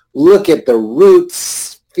 Wow, look at the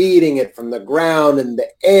roots feeding it from the ground and the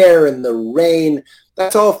air and the rain.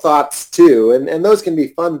 That's all thoughts too. And those can be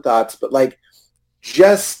fun thoughts, but like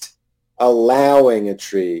just allowing a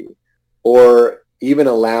tree or even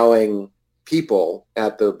allowing people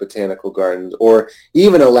at the botanical gardens or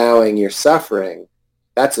even allowing your suffering,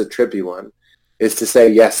 that's a trippy one, is to say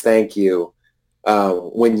yes, thank you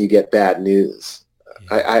when you get bad news.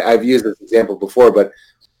 Yeah. I've used this example before, but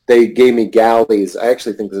they gave me galleys. I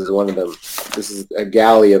actually think this is one of them. This is a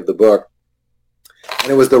galley of the book,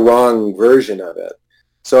 and it was the wrong version of it.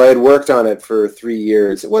 So I had worked on it for 3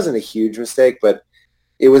 years. It wasn't a huge mistake, but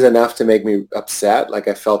it was enough to make me upset. Like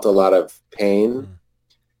I felt a lot of pain. Mm.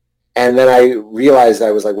 And then I realized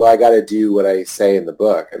I was like, well, I got to do what I say in the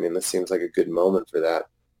book. I mean, this seems like a good moment for that.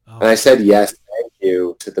 Oh. And I said, yes, thank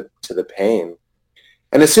you to the pain.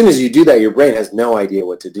 And as soon as you do that, your brain has no idea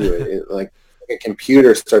what to do. It like a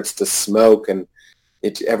computer starts to smoke and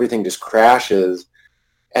everything just crashes.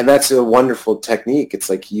 And that's a wonderful technique. It's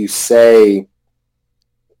like you say,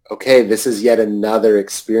 okay, this is yet another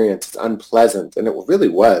experience. It's unpleasant. And it really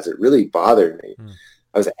was. It really bothered me. Mm.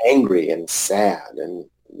 I was angry and sad and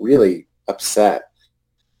really upset.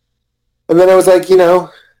 And then I was like,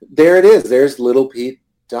 there it is. There's little Pete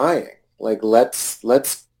dying. Like, let's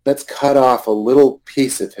cut off a little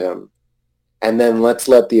piece of him. And then let's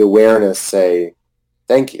let the awareness say,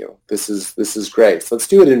 thank you. This is grace. Let's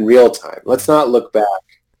do it in real time. Let's not look back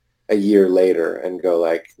a year later and go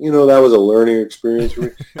like, that was a learning experience for me.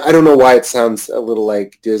 I don't know why it sounds a little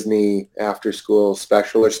like Disney after school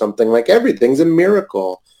special or something. Like everything's a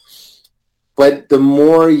miracle. But the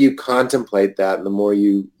more you contemplate that and the more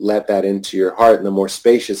you let that into your heart and the more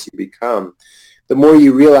spacious you become, the more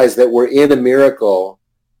you realize that we're in a miracle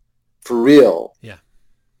for real. Yeah.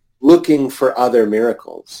 Looking for other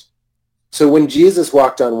miracles. So when Jesus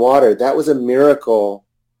walked on water, that was a miracle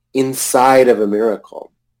inside of a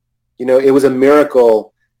miracle. It was a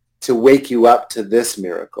miracle to wake you up to this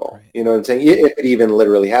miracle. Right. You know what I'm saying? If it even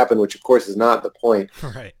literally happened, which of course is not the point.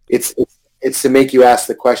 Right. It's to make you ask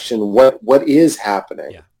the question, what is happening?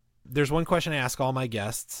 Yeah. There's one question I ask all my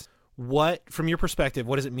guests. From your perspective,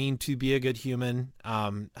 what does it mean to be a good human?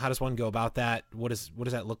 How does one go about that? What does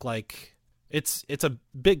that look like? It's a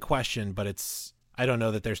big question, but I don't know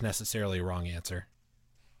that there's necessarily a wrong answer.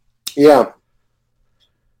 Yeah.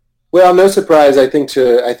 Well, no surprise. I think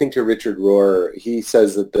to Richard Rohr, he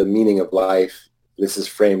says that the meaning of life, this is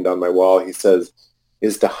framed on my wall, he says,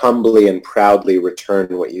 is to humbly and proudly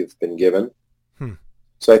return what you've been given.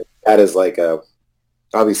 So I think that is like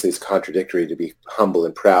obviously it's contradictory to be humble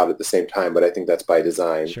and proud at the same time, but I think that's by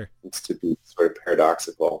design. Sure. It's to be sort of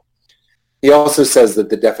paradoxical. He also says that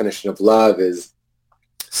the definition of love is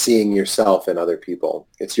seeing yourself in other people.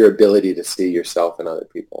 It's your ability to see yourself in other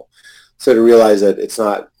people. So to realize that it's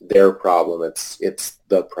not their problem, it's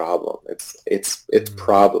the problem. It's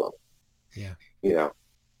problem. Yeah.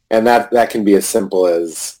 And that can be as simple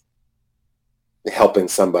as helping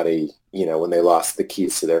somebody, when they lost the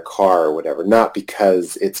keys to their car or whatever, not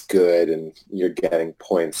because it's good and you're getting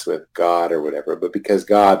points with God or whatever, but because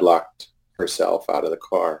God locked herself out of the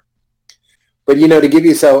car. But, to give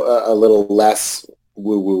you a little less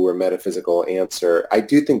woo-woo or metaphysical answer, I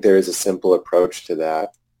do think there is a simple approach to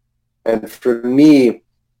that. And for me,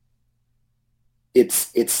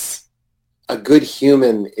 it's a good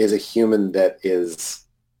human is a human that is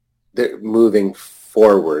moving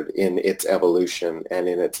forward in its evolution and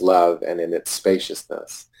in its love and in its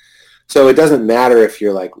spaciousness. So it doesn't matter if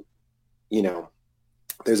you're like,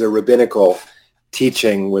 there's a rabbinical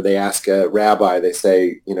teaching where they ask a rabbi, they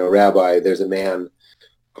say, Rabbi, there's a man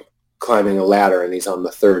climbing a ladder and he's on the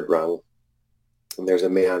 3rd rung. And there's a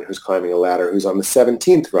man who's climbing a ladder who's on the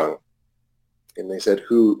 17th rung. And they said,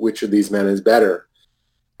 which of these men is better?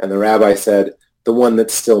 And the rabbi said, the one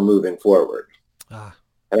that's still moving forward.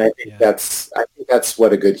 And I think that's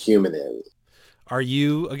what a good human is. Are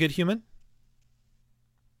you a good human?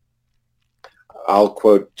 I'll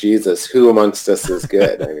quote Jesus, who amongst us is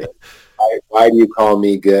good? I mean, why do you call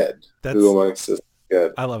me good? Who amongst us is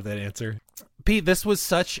good? I love that answer. Pete, this was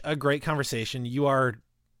such a great conversation. You are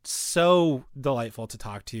so delightful to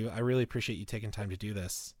talk to. I really appreciate you taking time to do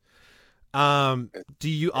this. I'll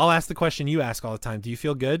ask the question you ask all the time. Do you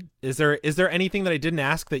feel good? Is there anything that I didn't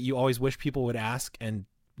ask that you always wish people would ask and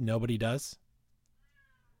nobody does?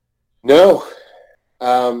 No.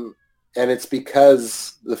 And it's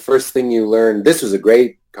because the first thing you learn, this was a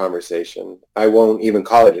great conversation. I won't even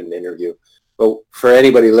call it an interview. But for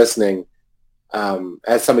anybody listening,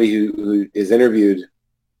 as somebody who is interviewed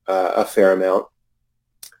a fair amount,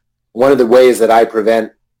 one of the ways that I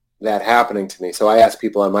prevent that happening to me, so I ask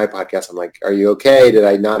people on my podcast, I'm like, are you okay? Did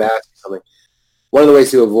I not ask you something? One of the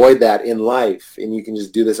ways to avoid that in life, and you can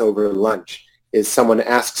just do this over lunch, is someone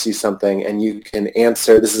asks you something and you can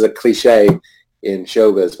answer. This is a cliche in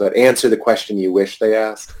showbiz, but answer the question you wish they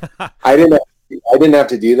asked. I didn't have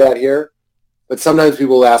to do that here, but sometimes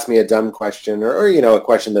people will ask me a dumb question or a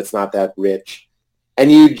question that's not that rich. And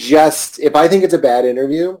if I think it's a bad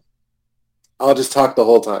interview, I'll just talk the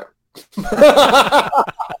whole time.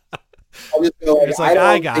 I'll just go,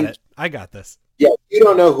 I got it. I got this. Yeah, you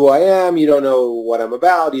don't know who I am. You don't know what I'm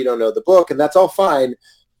about. You don't know the book, and that's all fine.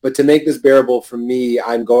 But to make this bearable for me,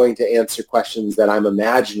 I'm going to answer questions that I'm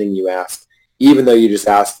imagining you asked, even though you just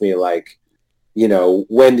asked me, like,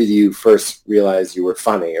 when did you first realize you were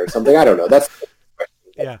funny or something? I don't know. That's the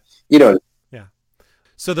question. Yeah. Yeah.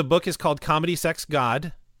 So the book is called Comedy, Sex,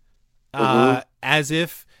 God. As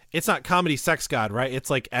if it's not Comedy, Sex, God, right? It's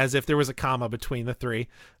like as if there was a comma between the three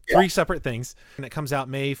separate things. And it comes out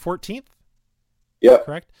May 14th. Yeah.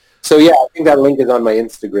 Correct? So yeah, I think that link is on my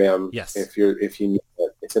Instagram. Yes. If you need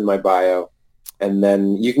it, it's in my bio. And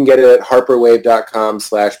then you can get it at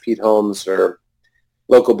harperwave.com/Pete Holmes or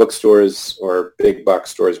local bookstores or big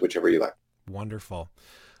box stores, whichever you like. Wonderful.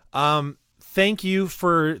 Thank you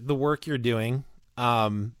for the work you're doing.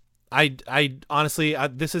 I honestly,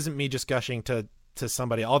 this isn't me just gushing to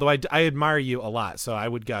somebody, although I admire you a lot, so I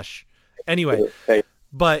would gush anyway.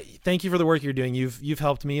 But thank you for the work you're doing. You've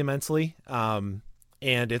helped me immensely, and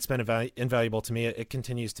it's been invaluable to me. It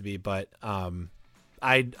continues to be, but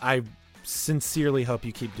I sincerely hope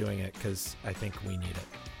you keep doing it because I think we need it.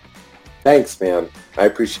 Thanks, man. I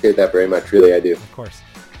appreciate that very much. Really, I do. Of course.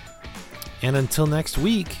 And until next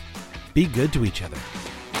week, be good to each other.